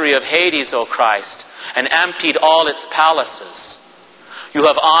treasury of Hades, O Christ, and emptied all its palaces. You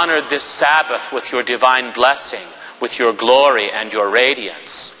have honored this Sabbath with your divine blessing, with your glory and your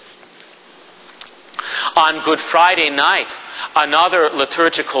radiance. On Good Friday night, another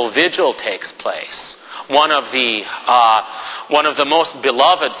liturgical vigil takes place. One of the most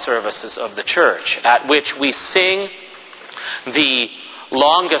beloved services of the Church, at which we sing the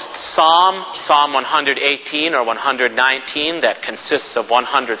longest psalm, Psalm 118 or 119, that consists of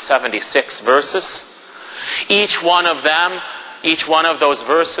 176 verses. Each one of those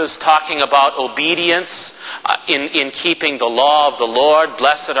verses talking about obedience in keeping the law of the Lord.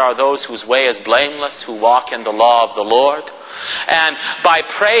 Blessed are those whose way is blameless, who walk in the law of the Lord. And by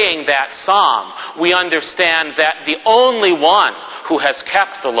praying that psalm, we understand that the only one who has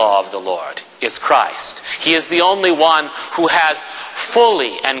kept the law of the Lord is Christ. He is the only one who has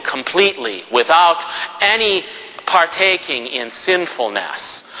fully and completely, without any partaking in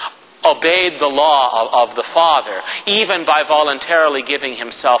sinfulness, obeyed the law of the Father, even by voluntarily giving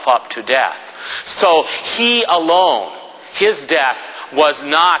himself up to death. So he alone, his death was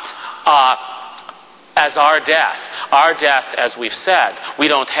not as our death. Our death, as we've said, we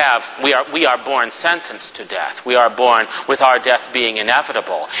are born sentenced to death. We are born with our death being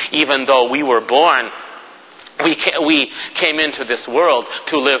inevitable. Even though we were born, we came into this world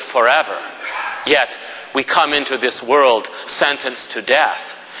to live forever. Yet we come into this world sentenced to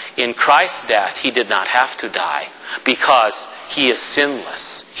death. In Christ's death, he did not have to die because he is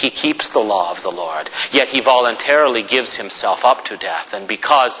sinless. He keeps the law of the Lord. Yet he voluntarily gives himself up to death. And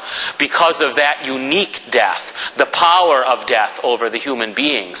because of that unique death, the power of death over the human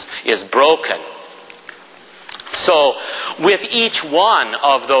beings is broken. So, with each one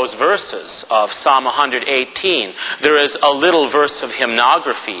of those verses of Psalm 118, there is a little verse of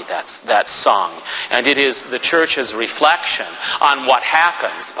hymnography that's sung. And it is the Church's reflection on what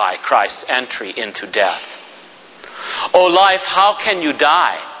happens by Christ's entry into death. O life, how can you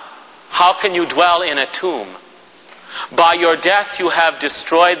die? How can you dwell in a tomb? By your death you have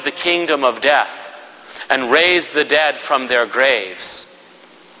destroyed the kingdom of death and raised the dead from their graves.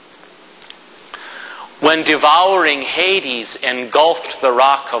 When devouring Hades engulfed the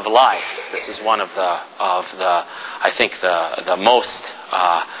rock of life, this is one of the most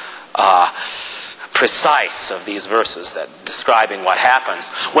precise of these verses that describing what happens.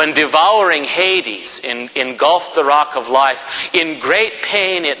 When devouring Hades engulfed the rock of life, in great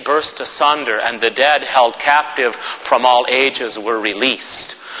pain it burst asunder, and the dead held captive from all ages were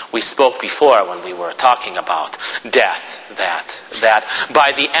released. We spoke before when we were talking about death, that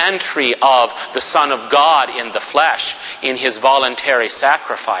by the entry of the Son of God in the flesh, in his voluntary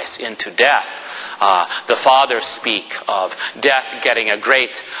sacrifice into death, the fathers speak of death getting a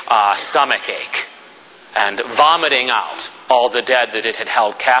great stomach ache and vomiting out all the dead that it had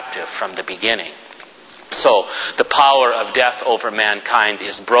held captive from the beginning. So the power of death over mankind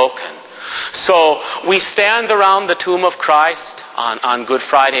is broken. So we stand around the tomb of Christ on Good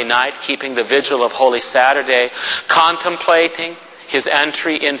Friday night, keeping the vigil of Holy Saturday, contemplating his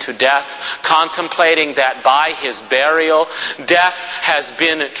entry into death, contemplating that by his burial, death has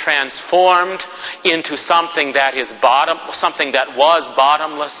been transformed into something that was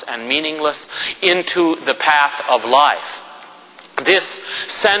bottomless and meaningless, into the path of life. This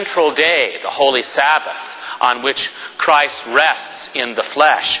central day, the Holy Sabbath, on which Christ rests in the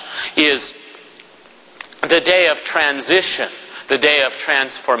flesh, is the day of transition, the day of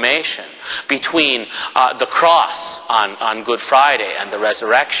transformation between the cross on Good Friday and the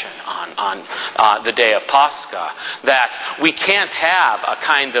resurrection on the day of Pascha. That we can't have a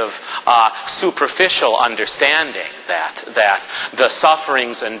kind of superficial understanding that the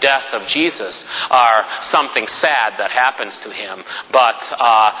sufferings and death of Jesus are something sad that happens to him, but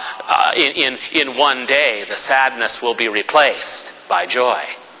in one day the sadness will be replaced by joy.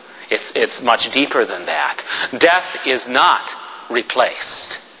 It's much deeper than that. Death is not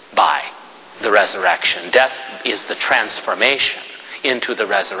replaced by the resurrection. Death is the transformation into the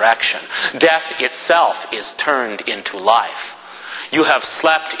resurrection. Death itself is turned into life. You have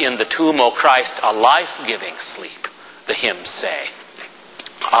slept in the tomb, O Christ, a life-giving sleep, the hymns say.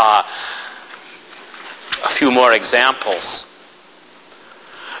 A few more examples.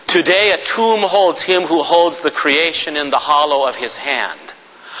 Today a tomb holds him who holds the creation in the hollow of his hand.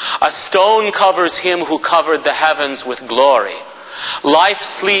 A stone covers him who covered the heavens with glory. Life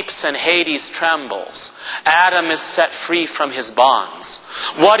sleeps and Hades trembles. Adam is set free from his bonds.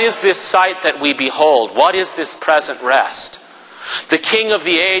 What is this sight that we behold? What is this present rest? The King of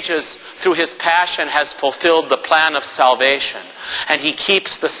the ages, through his passion, has fulfilled the plan of salvation, and he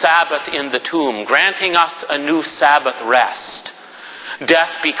keeps the Sabbath in the tomb, granting us a new Sabbath rest.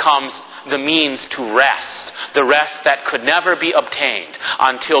 Death becomes the means to rest, the rest that could never be obtained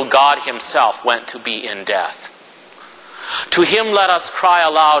until God himself went to be in death. To him let us cry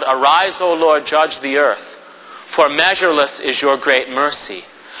aloud, "Arise, O Lord, judge the earth, for measureless is your great mercy,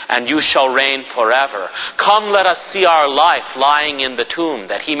 and you shall reign forever. Come, let us see our life lying in the tomb,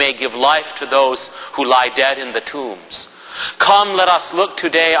 that he may give life to those who lie dead in the tombs. Come, let us look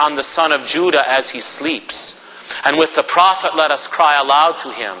today on the Son of Judah as he sleeps, and with the prophet let us cry aloud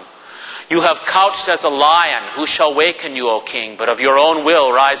to him. You have couched as a lion, who shall waken you, O King? But of your own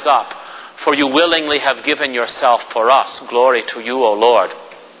will rise up, for you willingly have given yourself for us. Glory to you, O Lord."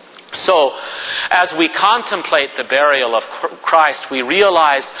 So, as we contemplate the burial of Christ, we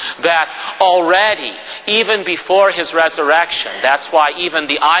realize that already, even before his resurrection, that's why even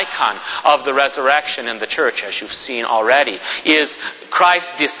the icon of the resurrection in the church, as you've seen already, is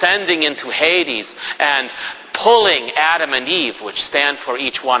Christ descending into Hades and pulling Adam and Eve, which stand for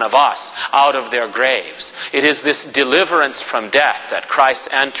each one of us, out of their graves. It is this deliverance from death that Christ's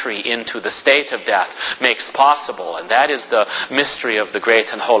entry into the state of death makes possible. And that is the mystery of the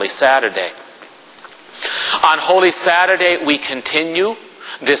Great and Holy Saturday. On Holy Saturday, we continue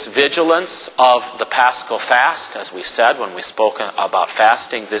this vigilance of the Paschal fast. As we said when we spoke about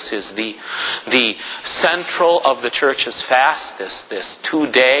fasting, this is the central of the Church's fast, this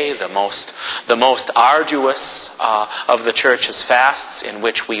 2-day, the most arduous of the Church's fasts, in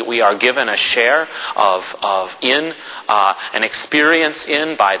which we are given a share an experience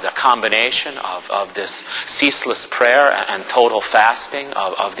by the combination of this ceaseless prayer and total fasting,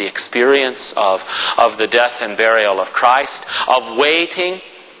 of the experience of the death and burial of Christ, of waiting.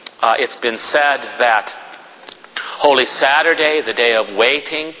 It's been said that Holy Saturday, the day of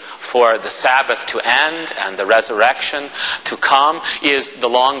waiting for the Sabbath to end and the resurrection to come, is the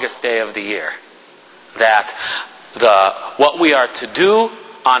longest day of the year. That what we are to do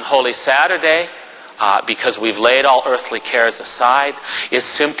on Holy Saturday, because we've laid all earthly cares aside, is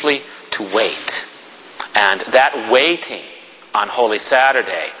simply to wait. And that waiting on Holy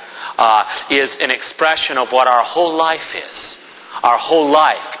Saturday is an expression of what our whole life is. Our whole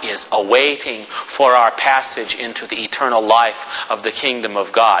life is a waiting for our passage into the eternal life of the kingdom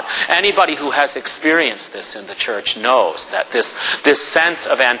of God. Anybody who has experienced this in the church knows that this sense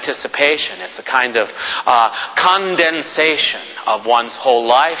of anticipation, it's a kind of condensation of one's whole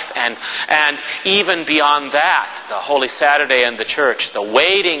life, and even beyond that, the Holy Saturday in the church, the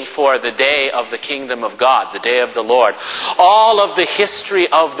waiting for the day of the kingdom of God, the day of the Lord. All of the history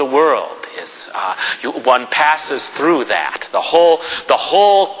of the world one passes through that. The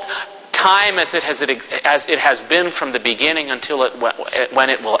whole time as it has been from the beginning until when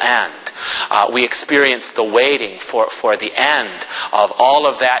it will end. We experience the waiting for the end of all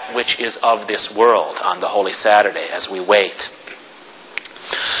of that which is of this world on the Holy Saturday as we wait.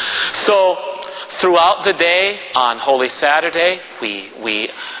 So, throughout the day on Holy Saturday, we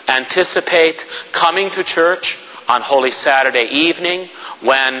anticipate coming to church on Holy Saturday evening,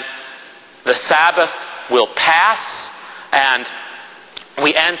 when the Sabbath will pass and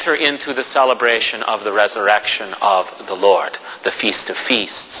we enter into the celebration of the resurrection of the Lord, the Feast of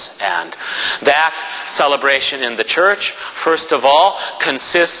Feasts. And that celebration in the church, first of all,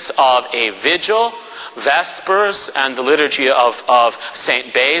 consists of a vigil, Vespers, and the liturgy of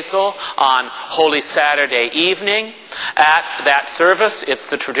St. Basil on Holy Saturday evening. At that service, it's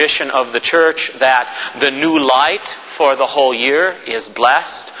the tradition of the church that the new light for the whole year is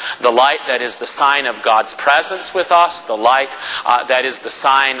blessed. The light that is the sign of God's presence with us. The light that is the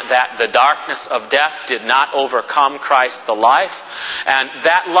sign that the darkness of death did not overcome Christ the life. And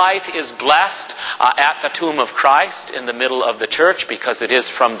that light is blessed at the tomb of Christ in the middle of the church, because it is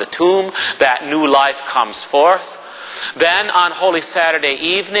from the tomb that new life comes forth. Then on Holy Saturday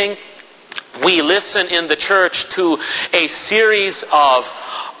evening, we listen in the church to a series of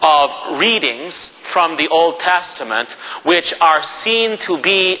readings from the Old Testament, which are seen to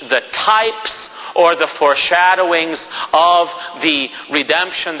be the types or the foreshadowings of the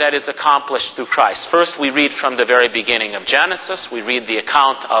redemption that is accomplished through Christ. First, we read from the very beginning of Genesis. We read the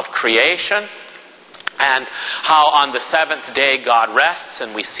account of creation and how on the seventh day God rests,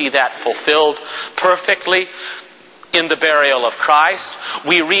 and we see that fulfilled perfectly. in the burial of Christ.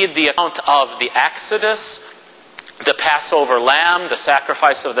 We read the account of the Exodus, the Passover lamb, the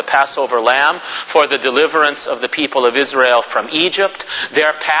sacrifice of the Passover lamb for the deliverance of the people of Israel from Egypt,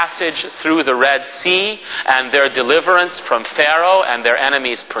 their passage through the Red Sea, and their deliverance from Pharaoh and their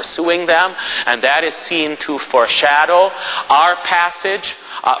enemies pursuing them. And that is seen to foreshadow our passage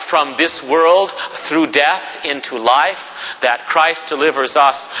from this world through death into life, that Christ delivers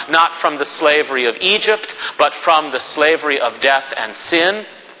us not from the slavery of Egypt, but from the slavery of death and sin.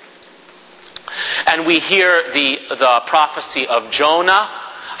 And we hear the prophecy of Jonah,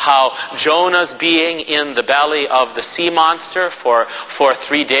 how Jonah's being in the belly of the sea monster for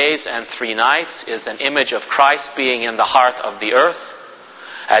 3 days and 3 nights is an image of Christ being in the heart of the earth,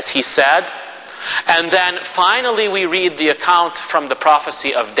 as he said. And then finally we read the account from the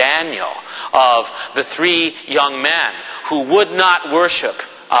prophecy of Daniel of the 3 young men who would not worship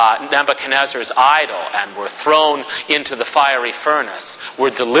Nebuchadnezzar's idol and were thrown into the fiery furnace,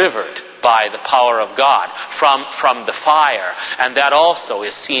 were delivered by the power of God from the fire. And that also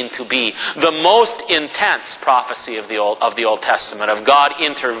is seen to be the most intense prophecy of the Old Testament, of God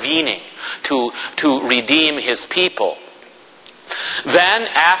intervening to redeem His people. Then,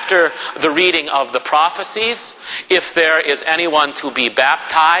 after the reading of the prophecies, if there is anyone to be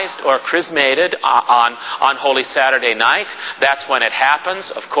baptized or chrismated on Holy Saturday night, that's when it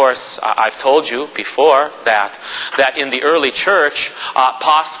happens. Of course, I've told you before that in the early church,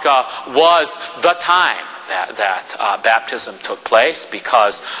 Pascha was the time that baptism took place,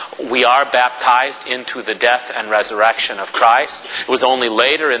 because we are baptized into the death and resurrection of Christ. It was only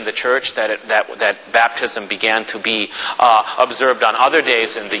later in the church that baptism began to be observed on other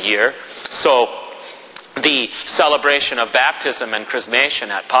days in the year. So the celebration of baptism and chrismation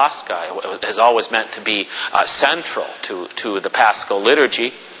at Pascha is always meant to be central to the Paschal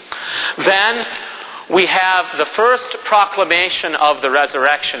liturgy. Then we have the first proclamation of the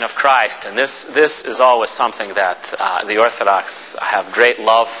resurrection of Christ, and this is always something that the Orthodox have great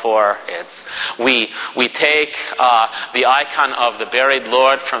love for. We take the icon of the buried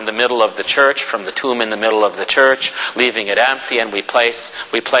Lord from the middle of the church, from the tomb in the middle of the church, leaving it empty, and we place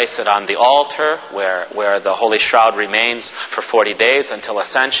it on the altar where the Holy Shroud remains for 40 days until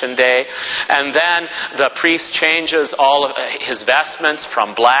Ascension Day. And then the priest changes all of his vestments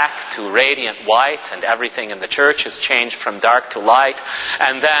from black to radiant white, and everything in the church is changed from dark to light.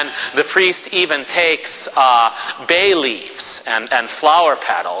 And then the priest even takes bay leaves and flower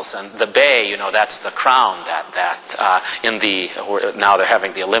petals, and the bay, that's the crown that now they're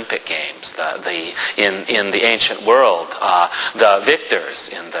having the Olympic Games. In the ancient world, the victors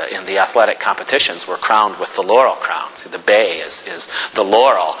in the athletic competitions were crowned with the laurel crown. See, the bay is the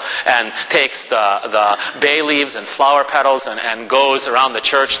laurel, and takes the bay leaves and flower petals and goes around the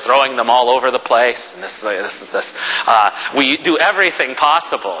church throwing them all over the place. And we do everything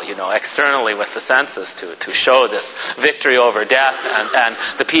possible, externally with the census to show this victory over death. And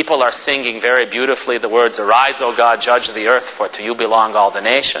the people are singing very beautifully the words, "Arise, O God, judge the earth, for to you belong all the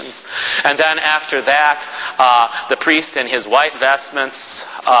nations." And then after that, the priest in his white vestments,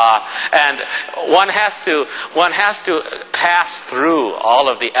 and one has to pass through all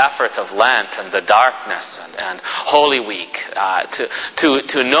of the effort of Lent and the darkness and Holy Week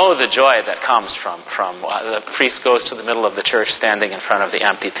to know the joy that comes from the priest goes to the middle of the church, standing in front of the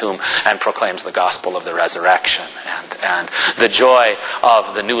empty tomb, and proclaims the gospel of the resurrection and the joy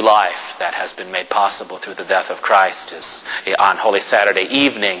of the new life that has been made possible through the death of Christ is on Holy Saturday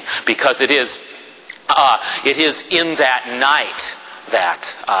evening, because it is in that night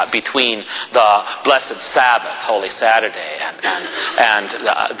that between the blessed Sabbath, Holy Saturday, and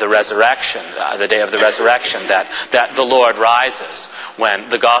the resurrection, the day of the resurrection, that the Lord rises, when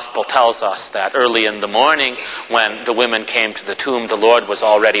the Gospel tells us that early in the morning, when the women came to the tomb, the Lord was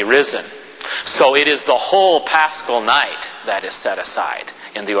already risen. So it is the whole Paschal night that is set aside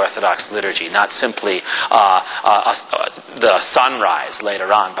in the Orthodox liturgy, not simply the sunrise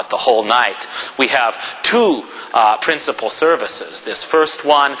later on, but the whole night. We have 2 principal services. This first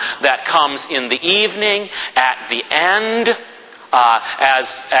one that comes in the evening at the end,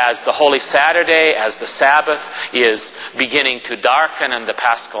 as the Holy Saturday, as the Sabbath is beginning to darken and the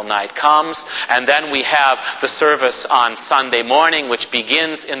Paschal night comes. And then we have the service on Sunday morning, which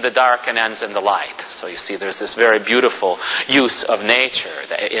begins in the dark and ends in the light. So you see, there's this very beautiful use of nature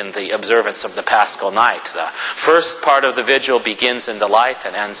in the observance of the Paschal night. The first part of the vigil begins in the light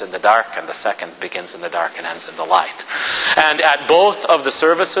and ends in the dark, and the second begins in the dark and ends in the light. And at both of the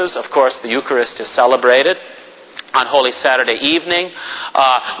services, of course, the Eucharist is celebrated on Holy Saturday evening,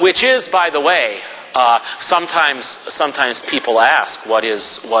 which is, by the way, sometimes people ask, what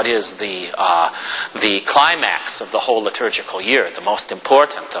is the climax of the whole liturgical year, the most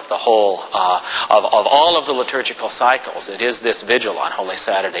important of the whole of all of the liturgical cycles? It is this vigil on Holy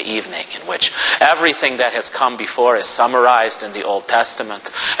Saturday evening, in which everything that has come before is summarized in the Old Testament,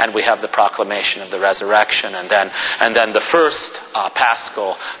 and we have the proclamation of the resurrection, and then the first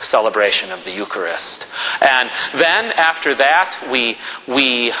Paschal celebration of the Eucharist. And then after that, we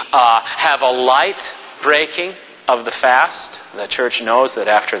have a light breaking of the fast. The Church knows that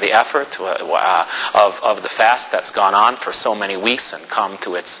after the effort of the fast that's gone on for so many weeks and come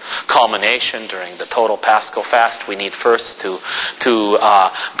to its culmination during the total Paschal fast, we need first to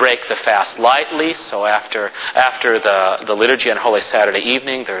break the fast lightly. So after the liturgy on Holy Saturday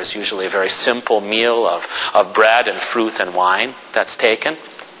evening, there is usually a very simple meal of bread and fruit and wine that's taken.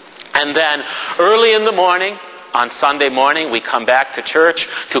 And then early in the morning, on Sunday morning, we come back to church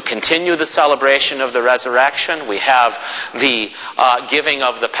to continue the celebration of the resurrection. We have the giving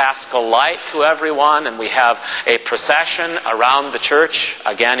of the Paschal light to everyone, and we have a procession around the church,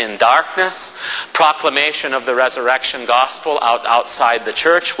 again in darkness, proclamation of the resurrection gospel outside the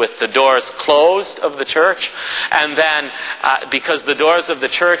church with the doors closed of the church. And then, because the doors of the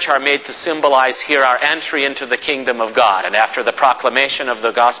church are made to symbolize here our entry into the kingdom of God, and after the proclamation of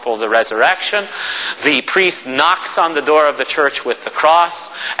the gospel of the resurrection, the priest knocks on the door of the church with the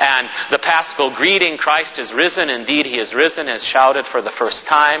cross, and the Paschal greeting, Christ is risen, indeed he is risen, is shouted for the first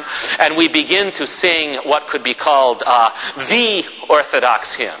time. And we begin to sing what could be called the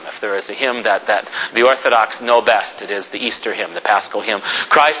Orthodox hymn. If there is a hymn that the Orthodox know best, it is the Easter hymn, the Paschal hymn.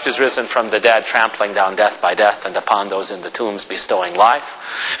 Christ is risen from the dead, trampling down death by death, and upon those in the tombs bestowing life.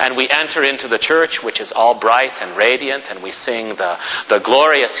 And we enter into the church, which is all bright and radiant, and we sing the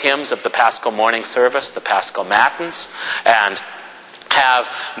glorious hymns of the Paschal morning service, the Paschal Matins, and have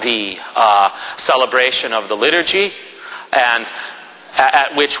the celebration of the liturgy, and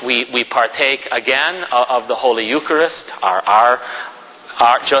at which we partake again of the Holy Eucharist. Our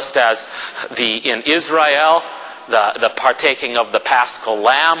just as in Israel, the partaking of the Paschal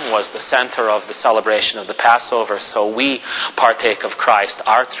Lamb was the center of the celebration of the Passover, so we partake of Christ,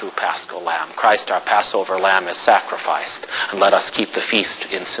 our true Paschal Lamb. Christ, our Passover Lamb, is sacrificed. And let us keep the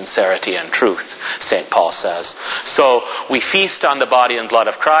feast in sincerity and truth, St. Paul says. So we feast on the body and blood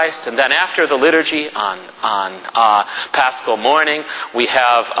of Christ, and then after the liturgy on Paschal morning, we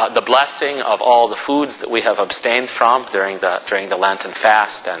have the blessing of all the foods that we have abstained from during the Lenten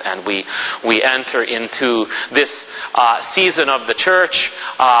fast, and we enter into this season of the church,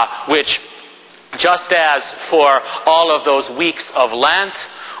 which, just as for all of those weeks of Lent,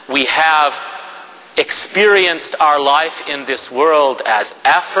 we have experienced our life in this world as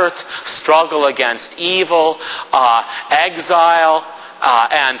effort, struggle against evil, exile,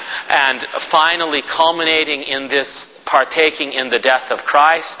 and finally culminating in this partaking in the death of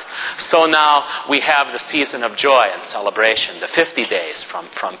Christ. So now we have the season of joy and celebration, the 50 days from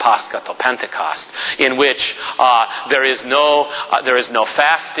Pascha till Pentecost, in which there is no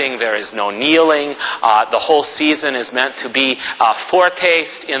fasting, there is no kneeling. The whole season is meant to be a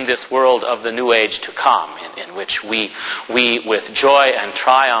foretaste in this world of the new age to come, in which we with joy and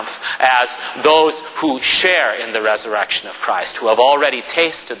triumph, as those who share in the resurrection of Christ, who have already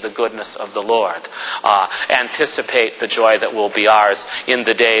tasted the goodness of the Lord, anticipate the joy that will be ours in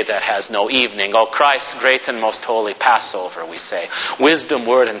the day that has no evening. O Christ, great and most holy Passover, we say, wisdom,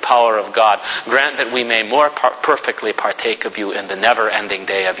 word, and power of God, grant that we may more perfectly partake of you in the never-ending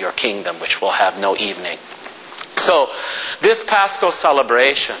day of your kingdom, which will have no evening. So, this Paschal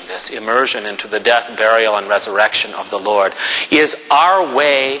celebration, this immersion into the death, burial, and resurrection of the Lord, is our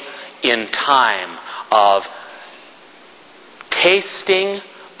way in time of tasting,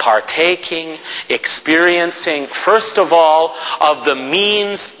 partaking, experiencing, first of all, of the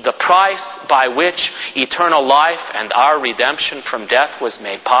means, the price by which eternal life and our redemption from death was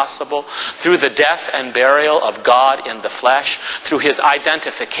made possible, through the death and burial of God in the flesh, through his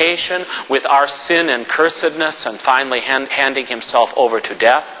identification with our sin and cursedness, and finally handing himself over to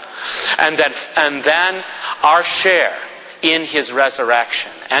death, and then our share in his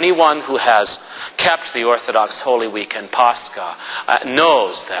resurrection. Anyone who has kept the Orthodox Holy Week and Pascha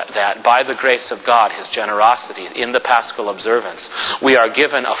knows that by the grace of God, his generosity in the Paschal observance, we are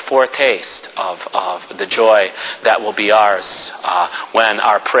given a foretaste of the joy that will be ours when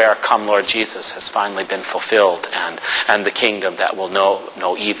our prayer, "Come Lord Jesus," has finally been fulfilled, and the kingdom that will know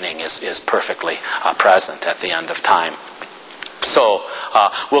no evening is perfectly present at the end of time. So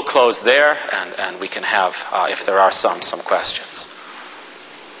we'll close there, and we can have, if there are some questions.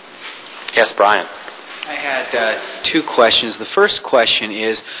 Yes, Brian. I had two questions. The first question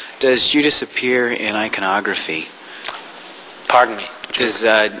is, does Judas appear in iconography? Pardon me?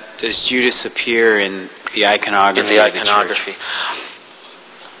 Does Judas appear in the iconography? In the iconography.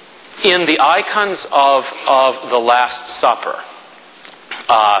 In the icons of the Last Supper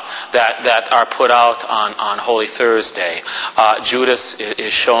that are put out on Holy Thursday, Judas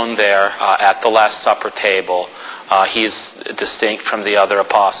is shown there at the Last Supper table. He's distinct from the other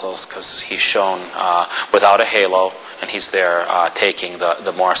apostles because he's shown without a halo, and he's there taking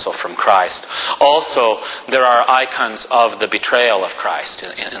the morsel from Christ. Also, there are icons of the betrayal of Christ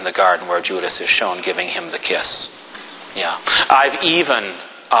in the garden where Judas is shown giving him the kiss. Yeah, I've even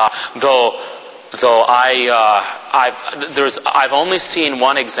I've only seen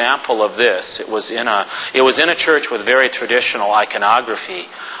one example of this. It was in a church with very traditional iconography.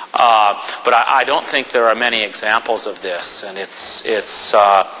 But I don't think there are many examples of this, and it's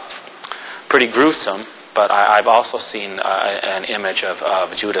pretty gruesome. But I've also seen an image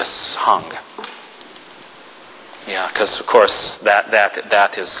of Judas hung. Yeah, because of course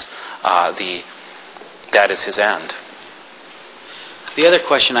that is his end. The other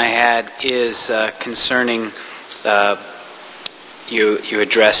question I had is concerning you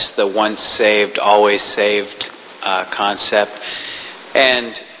addressed the once saved, always saved concept,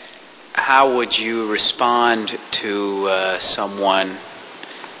 and how would you respond to someone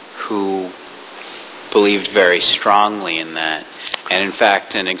who believed very strongly in that? And in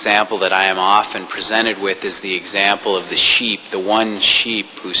fact, an example that I am often presented with is the example of the sheep, the one sheep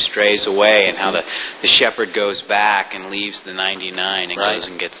who strays away, and how the shepherd goes back and leaves the 99 and goes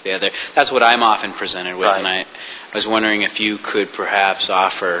and gets the other. That's what I'm often presented with, and I was wondering if you could perhaps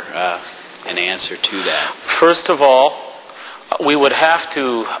offer an answer to that. First of all, we would have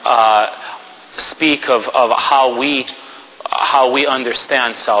to speak of how we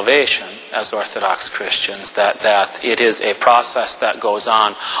understand salvation as Orthodox Christians, that it is a process that goes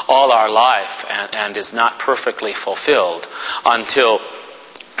on all our life and is not perfectly fulfilled until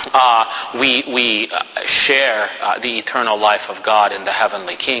we share the eternal life of God in the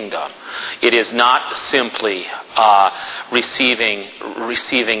heavenly kingdom. It is not simply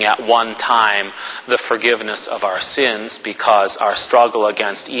receiving at one time the forgiveness of our sins, because our struggle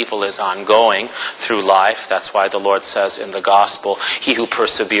against evil is ongoing through life. That's why the Lord says in the Gospel, "He who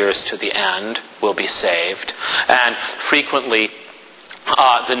perseveres to the end will be saved." And frequently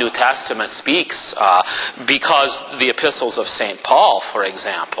the New Testament speaks, because the epistles of St. Paul, for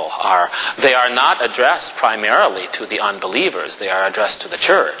example, they are not addressed primarily to the unbelievers. They are addressed to the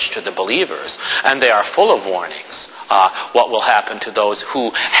church, to the believers, and they are full of warnings. What will happen to those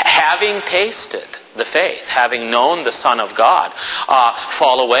who, having tasted the faith, having known the Son of God,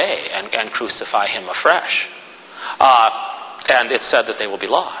 fall away and crucify him afresh. And it's said that they will be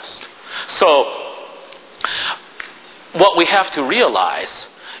lost. So, what we have to realize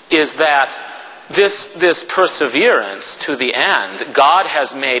is that this perseverance to the end, God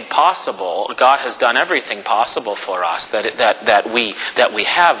has made possible. God has done everything possible for us that we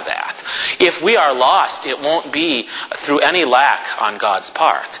have that. If we are lost, it won't be through any lack on God's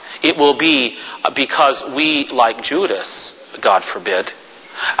part. It will be because we, like Judas, God forbid,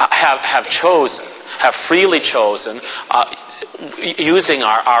 have freely chosen, using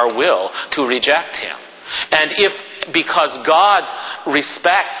our will to reject him. And because God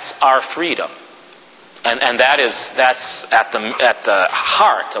respects our freedom, and that's at the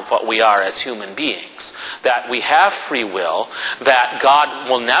heart of what we are as human beings, that we have free will, that God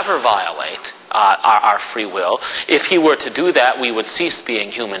will never violate our free will. If he were to do that, we would cease being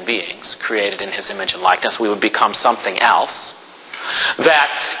human beings, created in his image and likeness. We would become something else. That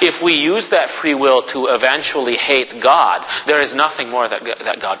if we use that free will to eventually hate God, there is nothing more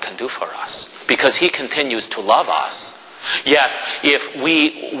that God can do for us, because he continues to love us. Yet, if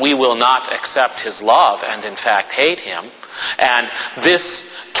we will not accept his love and in fact hate him, and this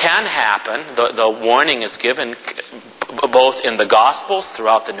can happen, the warning is given both in the Gospels,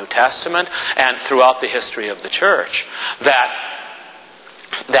 throughout the New Testament, and throughout the history of the Church, that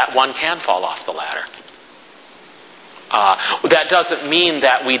one can fall off the ladder. That doesn't mean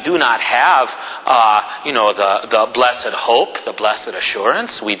that we do not have, the blessed hope, the blessed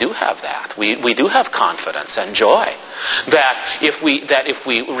assurance. We do have that. We do have confidence and joy that if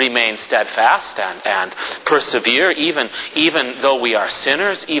we remain steadfast and persevere, even though we are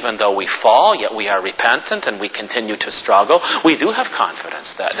sinners, even though we fall, yet we are repentant and we continue to struggle, we do have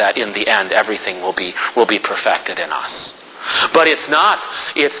confidence that in the end everything will be perfected in us. But it's not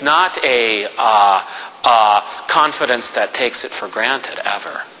a confidence that takes it for granted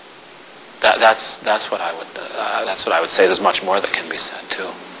ever. That's what I would say. There's much more that can be said too.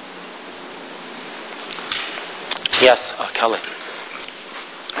 Yes, Kelly.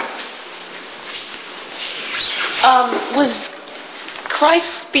 Was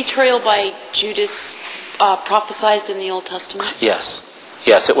Christ's betrayal by Judas prophesied in the Old Testament? Yes.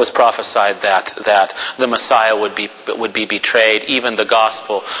 Yes, it was prophesied that the Messiah would be betrayed. Even the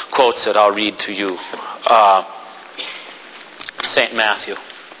Gospel quotes it. I'll read to you. St. Matthew.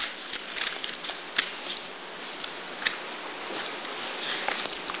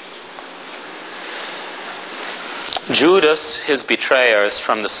 Judas, his betrayer, is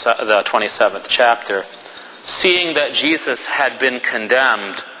from the 27th chapter. Seeing that Jesus had been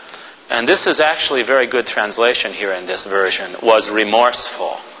condemned, and this is actually a very good translation here in this version, was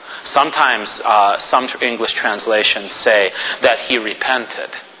remorseful. Sometimes some English translations say that he repented.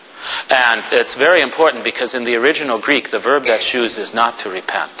 And it's very important because in the original Greek, the verb that's used is not to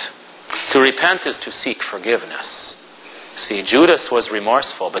repent. To repent is to seek forgiveness. See, Judas was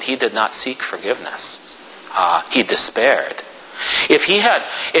remorseful, but he did not seek forgiveness. He despaired. That's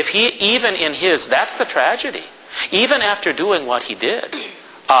the tragedy. Even after doing what he did,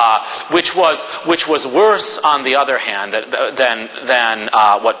 which was worse, on the other hand, than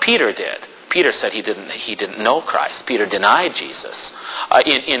what Peter did. Peter said he didn't know Christ. Peter denied Jesus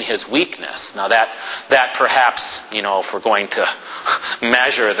in his weakness. Now that perhaps, if we're going to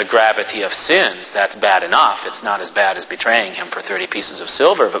measure the gravity of sins, that's bad enough. It's not as bad as betraying him for 30 pieces of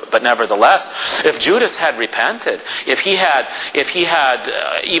silver. But nevertheless, if Judas had repented, even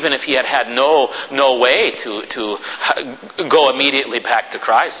if he had no way to go immediately back to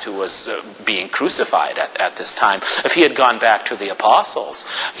Christ, who was being crucified at this time, if he had gone back to the apostles,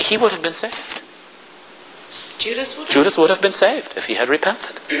 he would have been saved. Judas would have been saved if he had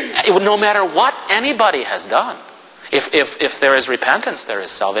repented. No matter what anybody has done. If there is repentance, there is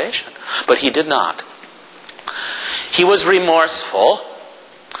salvation. But he did not. He was remorseful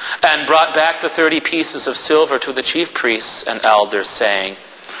and brought back the 30 pieces of silver to the chief priests and elders, saying,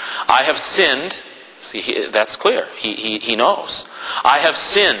 I have sinned. See, that's clear. He knows. I have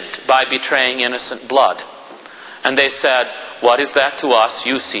sinned by betraying innocent blood. And they said, what is that to us?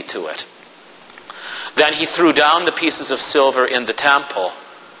 You see to it. Then he threw down the pieces of silver in the temple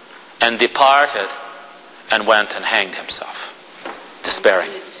and departed and went and hanged himself.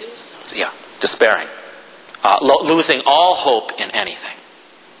 Despairing. Yeah, despairing. Losing all hope in anything.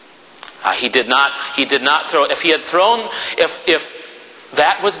 He did not throw. If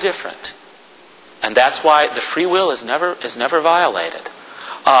that was different, and that's why the free will is never violated.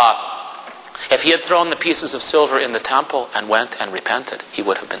 If he had thrown the pieces of silver in the temple and went and repented, he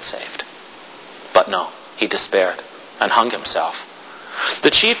would have been saved. But no, he despaired and hung himself. The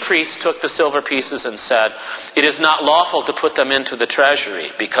chief priests took the silver pieces and said, it is not lawful to put them into the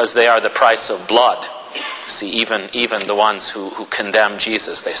treasury because they are the price of blood. See, even the ones who condemn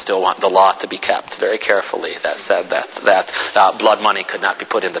Jesus, they still want the law to be kept very carefully. That said that blood money could not be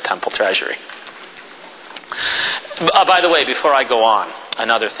put in the temple treasury. By the way, before I go on,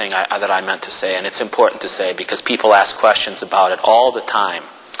 another thing that I meant to say, and it's important to say because people ask questions about it all the time.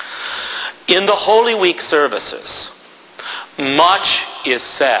 In the Holy Week services, much is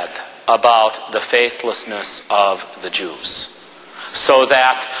said about the faithlessness of the Jews. So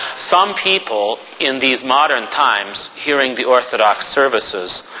that some people in these modern times, hearing the Orthodox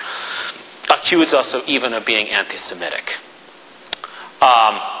services, accuse us of being anti-Semitic.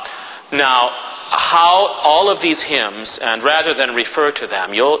 Now, how all of these hymns, and rather than refer to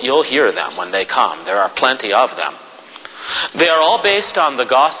them, you'll hear them when they come. There are plenty of them. They are all based on the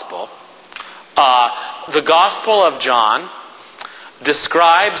Gospel. The Gospel of John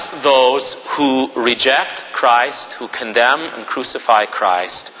describes those who reject Christ, who condemn and crucify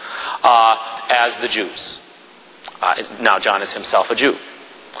Christ, as the Jews. Now, John is himself a Jew.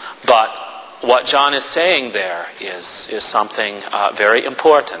 But what John is saying there is something very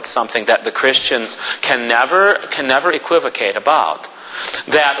important, something that the Christians can never equivocate about.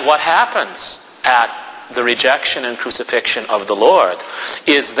 That what happens at the rejection and crucifixion of the Lord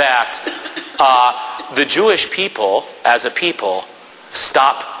is that the Jewish people, as a people,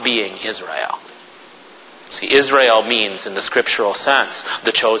 stop being Israel. See, Israel means, in the scriptural sense,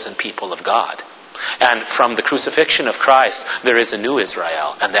 the chosen people of God. And from the crucifixion of Christ, there is a new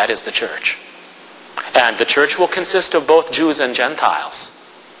Israel, and that is the church. And the church will consist of both Jews and Gentiles.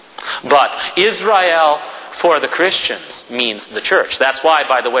 But Israel for the Christians means the church. That's why,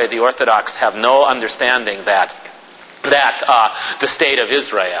 by the way, the Orthodox have no understanding that the state of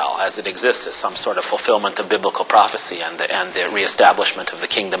Israel, as it exists, is some sort of fulfillment of biblical prophecy and the reestablishment of the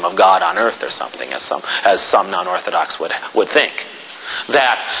kingdom of God on earth or something, as some non-Orthodox would think.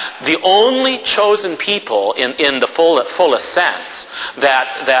 That the only chosen people in the fullest sense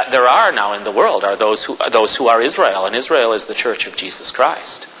that there are now in the world are those who are Israel, and Israel is the Church of Jesus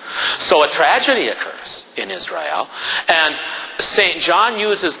Christ. So a tragedy occurs in Israel, and St. John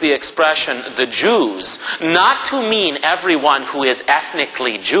uses the expression the Jews not to mean everyone who is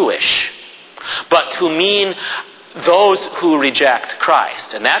ethnically Jewish, but to mean those who reject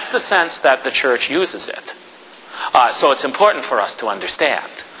Christ. And that's the sense that the Church uses it. So it's important for us to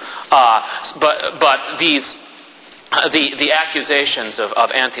understand. But these the accusations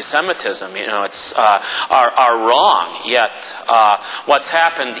of anti-Semitism, are wrong. Yet what's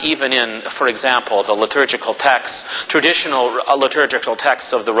happened even in, for example, the liturgical texts, traditional liturgical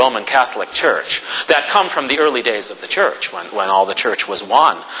texts of the Roman Catholic Church that come from the early days of the Church, when all the Church was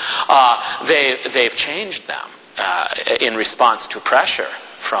one, they've changed them in response to pressure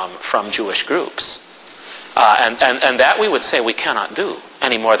from Jewish groups. And that we would say we cannot do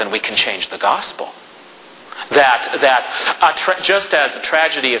any more than we can change the gospel. Just as a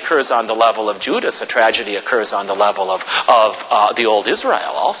tragedy occurs on the level of Judas, a tragedy occurs on the level of the old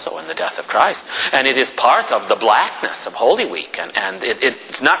Israel also in the death of Christ. And it is part of the blackness of Holy Week. And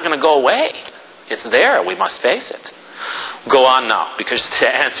it's not going to go away. It's there. We must face it. Go on now, because to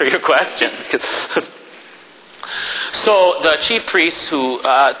answer your question. So the chief priests who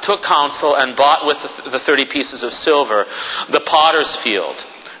took counsel and bought with the 30 pieces of silver the potter's field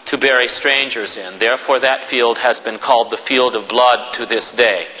to bury strangers in. Therefore that field has been called the field of blood to this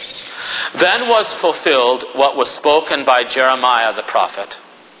day. Then was fulfilled what was spoken by Jeremiah the prophet,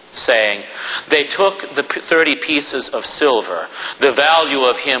 saying, they took the 30 pieces of silver, the value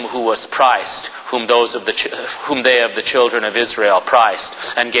of him who was priced, whom they of the children of Israel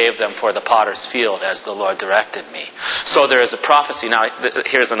priced, and gave them for the potter's field, as the Lord directed me. So there is a prophecy. Now,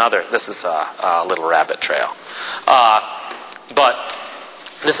 here's another. This is a little rabbit trail. But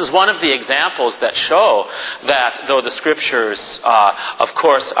this is one of the examples that show that though the Scriptures, of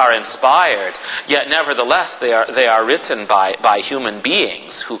course, are inspired, yet nevertheless they are written by human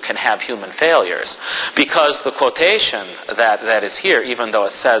beings who can have human failures. Because the quotation that is here, even though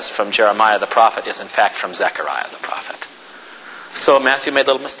it says from Jeremiah the prophet, is in fact from Zechariah the prophet. So Matthew made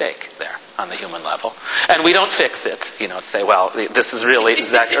a little mistake there on the human level. And we don't fix it, to say, well, this is really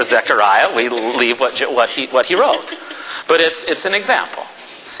Zechariah. We leave what he wrote. But it's an example.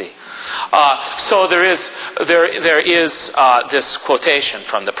 See, so there is this quotation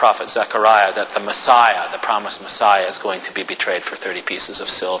from the prophet Zechariah that the Messiah, the promised Messiah, is going to be betrayed for 30 pieces of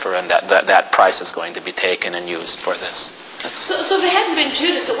silver, and that price is going to be taken and used for this. So if it hadn't been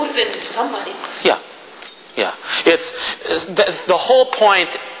Judas, it would have been somebody. Yeah. It's the whole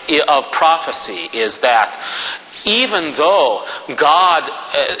point of prophecy is that even though God,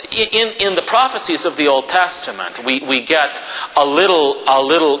 in the prophecies of the Old Testament, we get a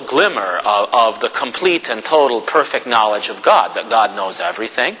little glimmer of the complete and total perfect knowledge of God, that God knows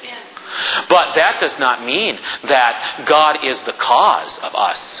everything. Yeah. But that does not mean that God is the cause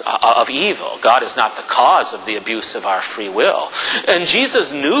of evil. God is not the cause of the abuse of our free will. And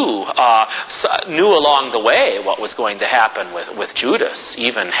Jesus knew along the way what was going to happen with Judas.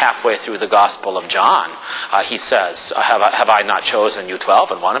 Even halfway through the Gospel of John, he says, have I not chosen you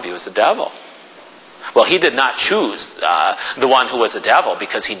 12, and one of you is the devil? Well, he did not choose the one who was a devil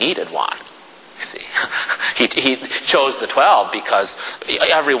because he needed one. See, he chose the 12 because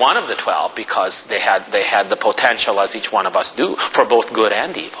every one of the 12 because they had the potential, as each one of us do, for both good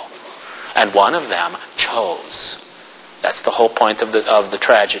and evil, and one of them chose. That's the whole point of the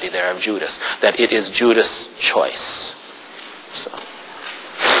tragedy there of Judas, that it is Judas' choice. So,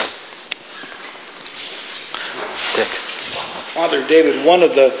 Dick. Father David, one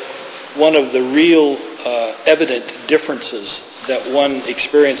of the real evident differences that one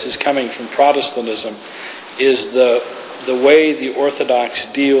experiences coming from Protestantism is the way the Orthodox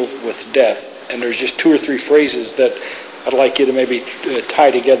deal with death. And there's just 2 or 3 phrases that I'd like you to maybe tie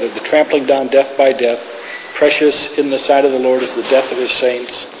together. The trampling down death by death, precious in the sight of the Lord is the death of his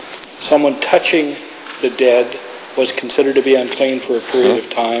saints. Someone touching the dead was considered to be unclean for a period of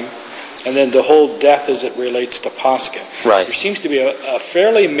time. And then the whole death as it relates to Pascha. Right. There seems to be a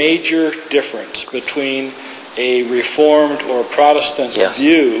fairly major difference between a Reformed or Protestant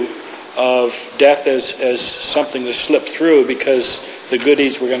view of death as something to slip through because the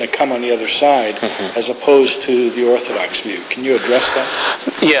goodies were going to come on the other side, as opposed to the Orthodox view. Can you address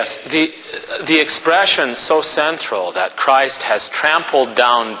that? Yes. The expression so central that Christ has trampled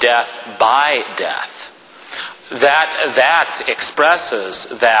down death by death, that expresses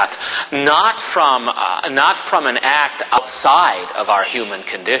that not from an act outside of our human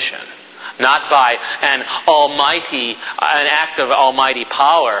condition, not by an act of almighty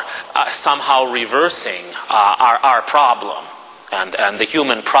power somehow reversing our problem. And the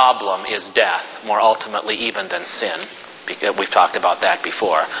human problem is death, more ultimately even than sin. We've talked about that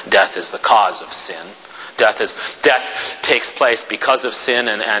before. Death is the cause of sin. Death takes place because of sin,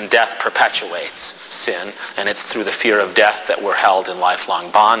 and death perpetuates sin. And it's through the fear of death that we're held in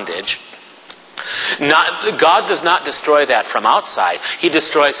lifelong bondage. God does not destroy that from outside. He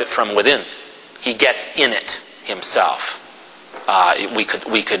destroys it from within. He gets in it himself.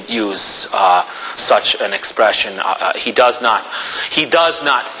 We could use such an expression. He does not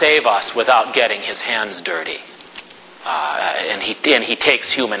save us without getting his hands dirty. And he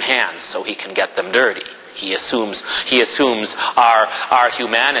takes human hands so he can get them dirty. He assumes our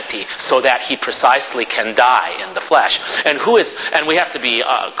humanity so that he precisely can die in the flesh. And we have to be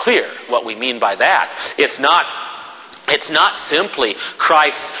clear what we mean by that. It's not simply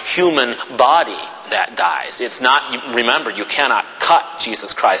Christ's human body that dies. It's not. Remember, you cannot cut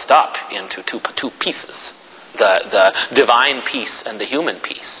Jesus Christ up into two pieces: the divine piece and the human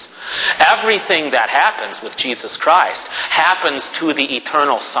piece. Everything that happens with Jesus Christ happens to the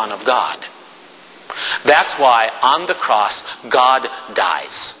eternal Son of God. That's why on the cross God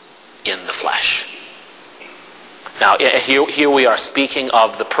dies in the flesh. Now, here we are speaking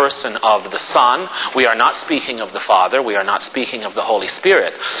of the person of the Son. We are not speaking of the Father. We are not speaking of the Holy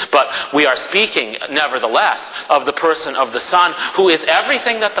Spirit. But we are speaking, nevertheless, of the person of the Son, who is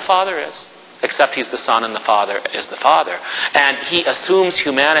everything that the Father is, except he's the Son and the Father is the Father. And he assumes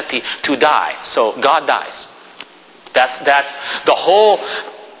humanity to die. So God dies. That's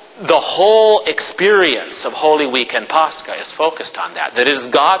the whole experience of Holy Week and Pascha is focused on that. That it is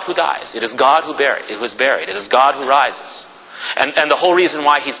God who dies. It is God who is buried. It is God who rises. And the whole reason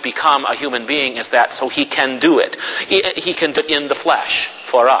why he's become a human being is that so he can do it. He can do it in the flesh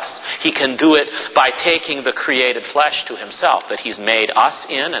for us. He can do it by taking the created flesh to himself that he's made us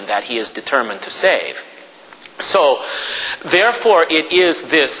in and that he is determined to save. So, therefore, it is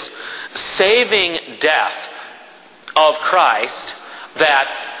this saving death of Christ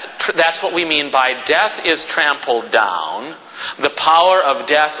that's what we mean by death is trampled down. The power of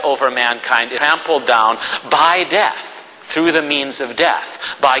death over mankind is trampled down by death, through the means of death,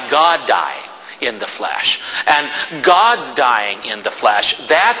 by God dying in the flesh. And God's dying in the flesh,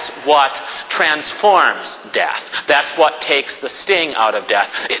 that's what transforms death. That's what takes the sting out of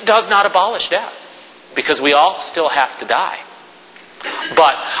death. It does not abolish death, because we all still have to die.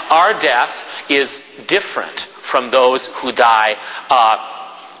 But our death is different from those who die.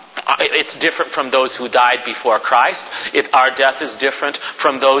 It's different from those who died before Christ. Our death is different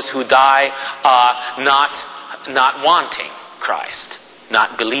from those who die not wanting Christ,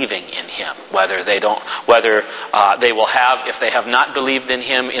 not believing in Him. Whether they will have, if they have not believed in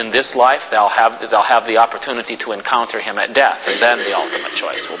Him in this life, they'll have the opportunity to encounter Him at death, and then the ultimate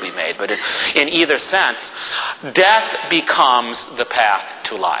choice will be made. But in either sense, death becomes the path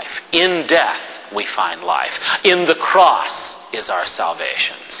to life. In death we find life. In the cross is our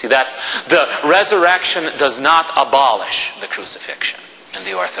salvation. See, that's the resurrection does not abolish the crucifixion in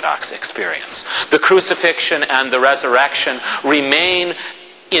the Orthodox experience. The crucifixion and the resurrection remain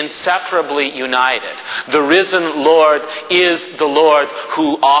inseparably united. The risen Lord is the Lord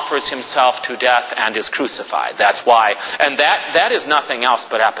who offers himself to death and is crucified. That's why, and that is nothing else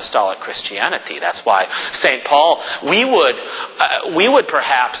but apostolic Christianity. That's why St. Paul, we would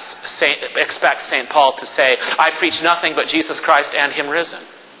perhaps expect St. Paul to say, I preach nothing but Jesus Christ and Him risen.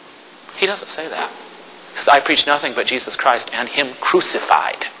 He doesn't say that. He says, I preach nothing but Jesus Christ and Him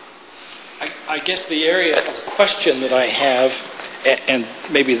crucified. I guess the area of question that I have, and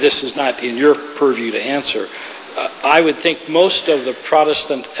maybe this is not in your purview to answer, I would think most of the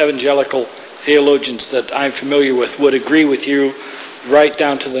Protestant evangelical theologians that I'm familiar with would agree with you right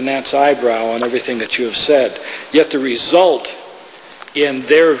down to the gnat's eyebrow on everything that you have said. Yet the result in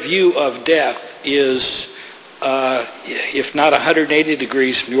their view of death is, if not 180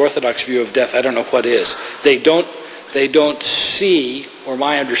 degrees from the Orthodox view of death, I don't know what is. They don't see, or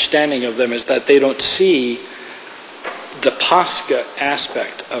my understanding of them is that they don't see the Pascha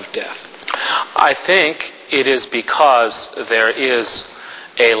aspect of death. I think it is because there is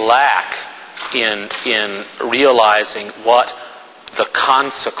a lack in realizing what the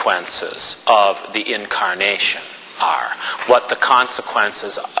consequences of the incarnation are. What the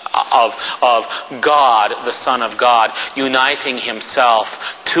consequences of God, the Son of God, uniting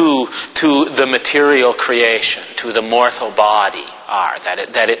Himself to the material creation, to the mortal body are.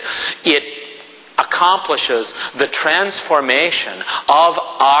 accomplishes the transformation of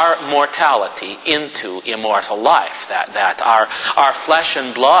our mortality into immortal life. That our flesh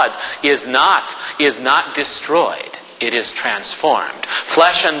and blood is not destroyed. It is transformed.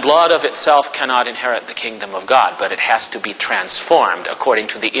 Flesh and blood of itself cannot inherit the kingdom of God, but it has to be transformed according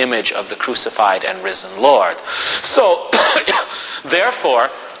to the image of the crucified and risen Lord. So, therefore,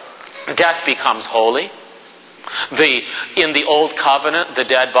 death becomes holy. In the old covenant, the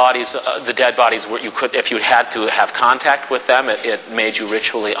dead bodies were, you could, if you had to have contact with them, it made you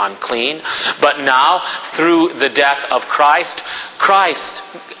ritually unclean. But now, through the death of Christ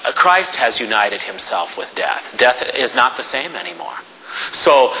has united himself with death. Death is not the same anymore.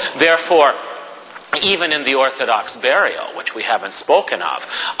 So, therefore, even in the Orthodox burial, which we haven't spoken of,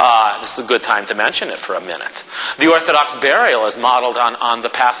 this is a good time to mention it for a minute. The Orthodox burial is modeled on the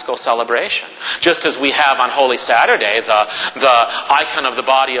Paschal celebration. Just as we have on Holy Saturday the icon of the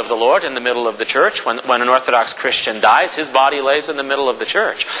body of the Lord in the middle of the church. When an Orthodox Christian dies, his body lays in the middle of the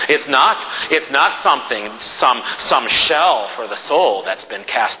church. It's not something, some shell for the soul that's been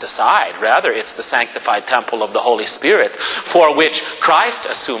cast aside. Rather, it's the sanctified temple of the Holy Spirit, for which Christ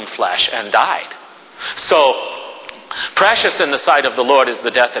assumed flesh and died. So, precious in the sight of the Lord is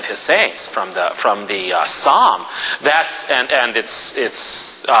the death of His saints, from the Psalm.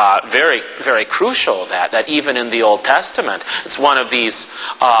 It's very, very crucial that even in the Old Testament, it's one of these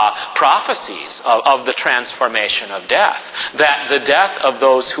prophecies of the transformation of death. That the death of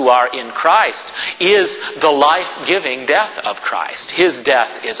those who are in Christ is the life-giving death of Christ. His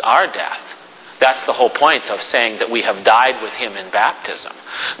death is our death. That's the whole point of saying that we have died with Him in baptism.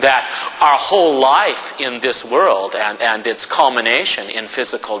 That our whole life in this world and its culmination in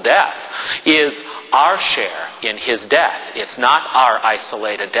physical death is our share in His death. It's not our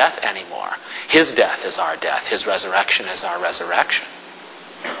isolated death anymore. His death is our death. His resurrection is our resurrection.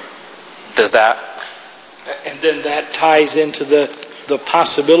 Does that? And then that ties into the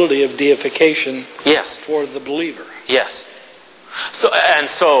possibility of deification. Yes. For the believer. Yes. So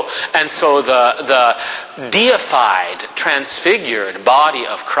the deified, transfigured body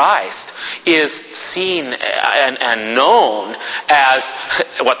of Christ is seen and known as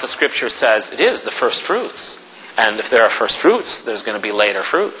what the Scripture says it is, the first fruits. And if there are first fruits, there's going to be later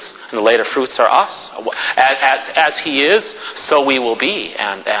fruits. And the later fruits are us. As He is, so we will be.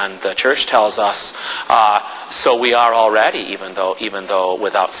 And the Church tells us, so we are already, even though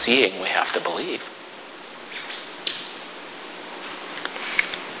without seeing we have to believe.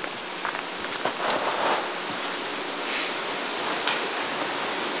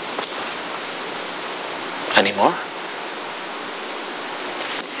 Any more?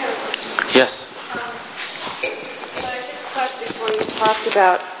 Yes. So I took a class before you talked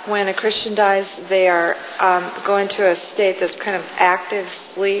about when a Christian dies, they are going to a state that's kind of active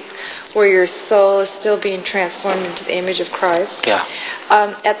sleep, where your soul is still being transformed into the image of Christ. Yeah.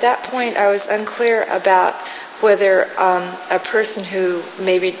 At that point, I was unclear about whether a person who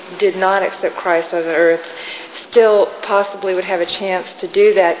maybe did not accept Christ on the earth still possibly would have a chance to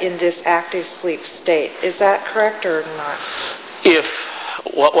do that in this active sleep state. Is that correct or not? If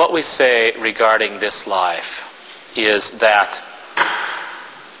what we say regarding this life is that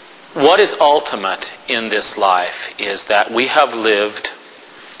what is ultimate in this life is that we have lived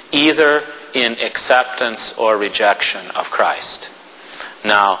either in acceptance or rejection of Christ.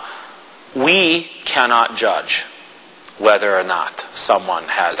 Now, we cannot judge whether or not someone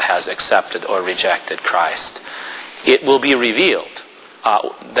has accepted or rejected Christ. It will be revealed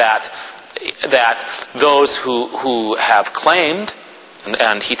that those who have claimed,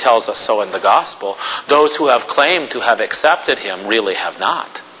 and He tells us so in the Gospel, those who have claimed to have accepted Him really have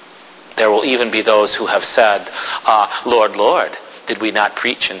not. There will even be those who have said, Lord, Lord, did we not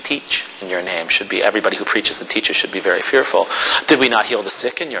preach and teach in Your name? Everybody who preaches and teaches should be very fearful. Did we not heal the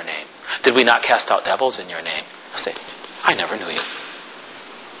sick in Your name? Did we not cast out devils in Your name? I say, I never knew you.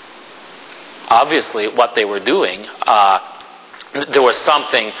 Obviously, what they were doing, there was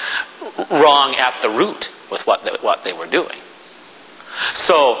something wrong at the root with what they were doing.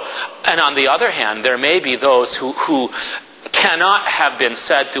 So, and on the other hand, there may be those who cannot have been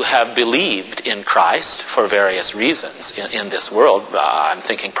said to have believed in Christ for various reasons in this world. I'm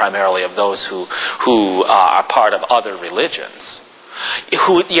thinking primarily of those who are part of other religions,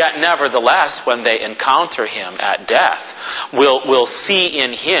 who yet nevertheless, when they encounter Him at death, will see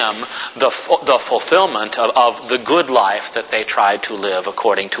in Him the fulfillment of the good life that they tried to live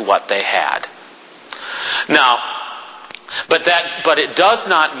according to what they had. Now, but it does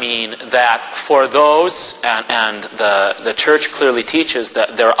not mean that for those, and the Church clearly teaches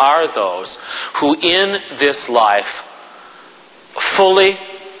that there are those who in this life fully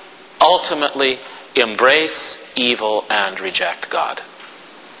ultimately embrace evil and reject God.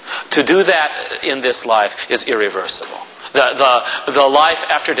 To do that in this life is irreversible. The life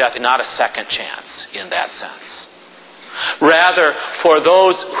after death is not a second chance in that sense. Rather, for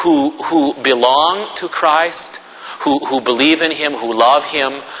those who belong to Christ, who believe in Him, who love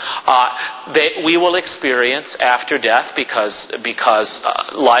Him, we will experience after death because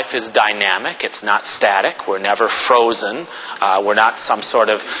life is dynamic. It's not static. We're never frozen. We're not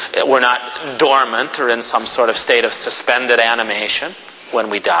dormant or in some sort of state of suspended animation when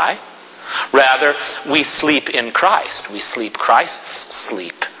we die. Rather, we sleep in Christ. We sleep Christ's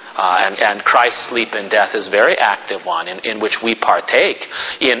sleep. And Christ's sleep in death is a very active one in which we partake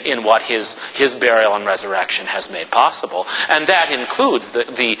in what His burial and resurrection has made possible. And that includes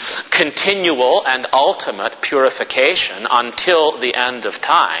the continual and ultimate purification until the end of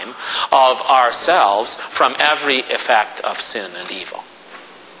time of ourselves from every effect of sin and evil.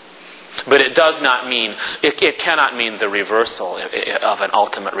 But it does not mean, it cannot mean the reversal of an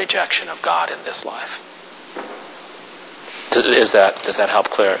ultimate rejection of God in this life. Does that help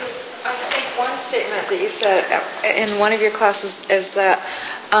clear? I think one statement that you said in one of your classes is that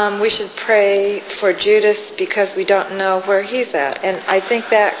we should pray for Judas because we don't know where he's at. And I think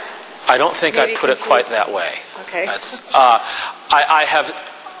that... I don't think I'd put it quite that way. Okay. I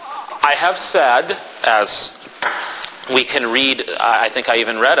have said, as we can read, I think I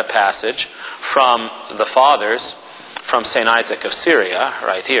even read a passage from the Fathers, from St. Isaac of Syria,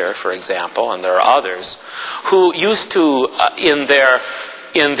 right here, for example, and there are others, who used to, in their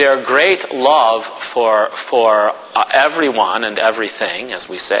great love for everyone and everything, as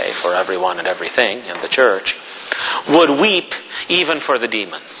we say, for everyone and everything in the church, would weep even for the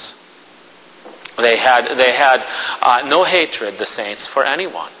demons. They had no hatred, the saints, for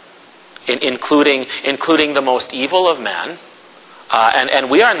anyone, including the most evil of men. And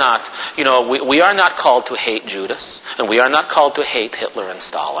we are not, we are not called to hate Judas, and we are not called to hate Hitler and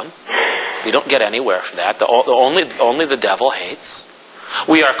Stalin. We don't get anywhere from that. Only the devil hates.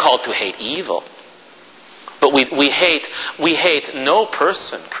 We are called to hate evil, but we hate no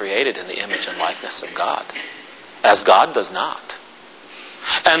person created in the image and likeness of God, as God does not.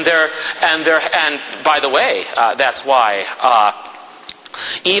 And by the way, that's why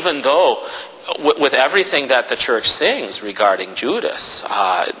even though, with everything that the church sings regarding Judas,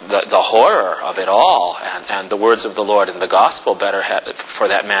 the horror of it all, and the words of the Lord in the gospel, better for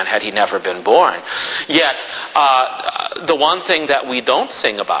that man had he never been born. Yet, the one thing that we don't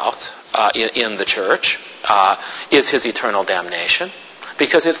sing about in the church is his eternal damnation,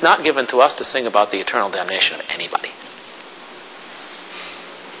 because it's not given to us to sing about the eternal damnation of anybody.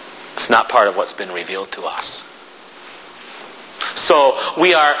 It's not part of what's been revealed to us. So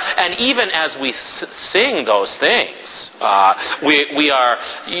we are, and even as we sing those things, we are,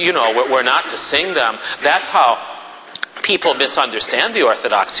 we're not to sing them. That's how people misunderstand the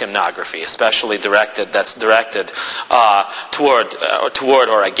Orthodox hymnography, especially that's directed toward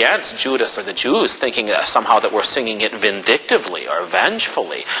or against Judas or the Jews, thinking somehow that we're singing it vindictively or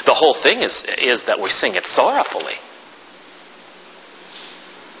vengefully. The whole thing is that we sing it sorrowfully.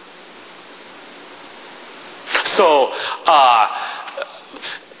 So,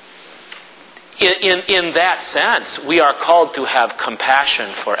 in that sense, we are called to have compassion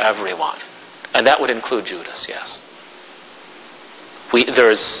for everyone, and that would include Judas. Yes.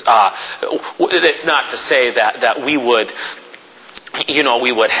 It's not to say that we would,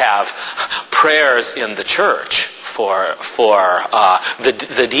 we would have prayers in the church for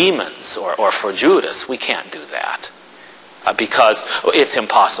the demons or for Judas. We can't do that because it's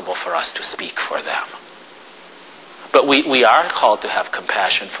impossible for us to speak for them. But we are called to have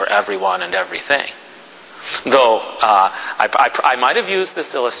compassion for everyone and everything. Though I might have used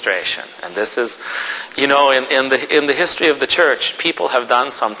this illustration, and this is, in the history of the church, people have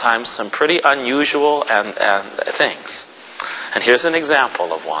done sometimes some pretty unusual and things. And here's an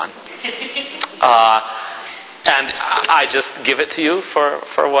example of one. And I just give it to you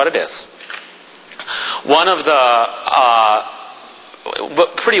for what it is. One of the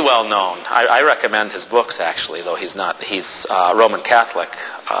but pretty well known. I recommend his books, actually, though he's Roman Catholic,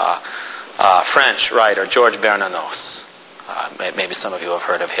 French writer, Georges Bernanos. Maybe some of you have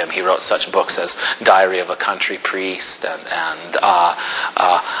heard of him. He wrote such books as Diary of a Country Priest and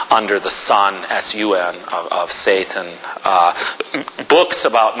Under the Sun, S-U-N, of Satan. Books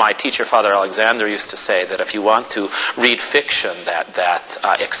about, my teacher, Father Alexander, used to say that if you want to read fiction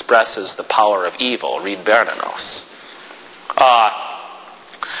that expresses the power of evil, read Bernanos.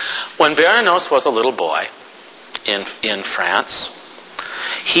 When Bernanos was a little boy in France,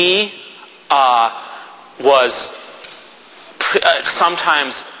 he was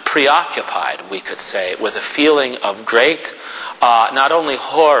sometimes preoccupied, we could say, with a feeling of great, not only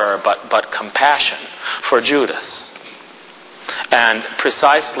horror, but compassion for Judas. And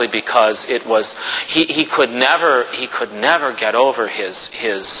precisely because it was, he could never get over his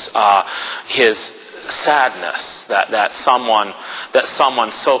sadness that someone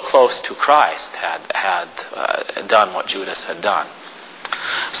so close to Christ had done what Judas had done.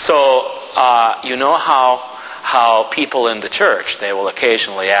 So you know how people in the church, they will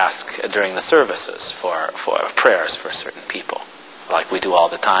occasionally ask during the services for prayers for certain people, like we do all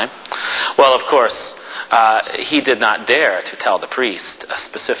the time. Well, of course, he did not dare to tell the priest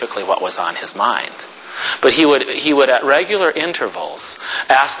specifically what was on his mind. But he would at regular intervals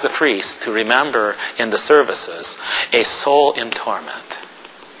ask the priest to remember in the services a soul in torment.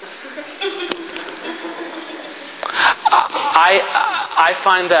 I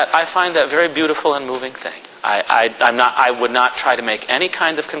find that very beautiful and moving thing. I would not try to make any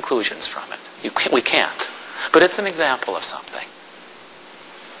kind of conclusions from it. We can't. But it's an example of something.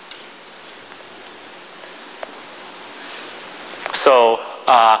 So,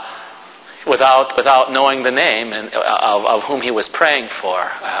 without knowing the name of whom he was praying for,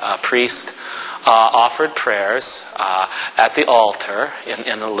 a priest offered prayers at the altar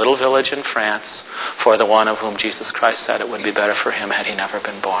in a little village in France for the one of whom Jesus Christ said it would be better for him had he never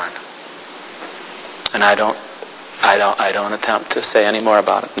been born. And I don't attempt to say any more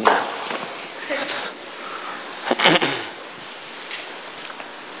about it than that.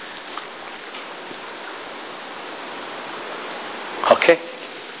 Okay.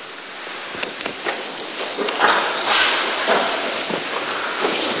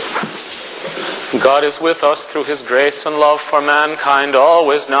 God is with us through his grace and love for mankind,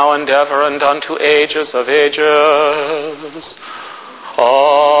 always, now, and ever, and unto ages of ages.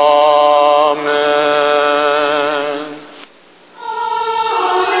 Amen.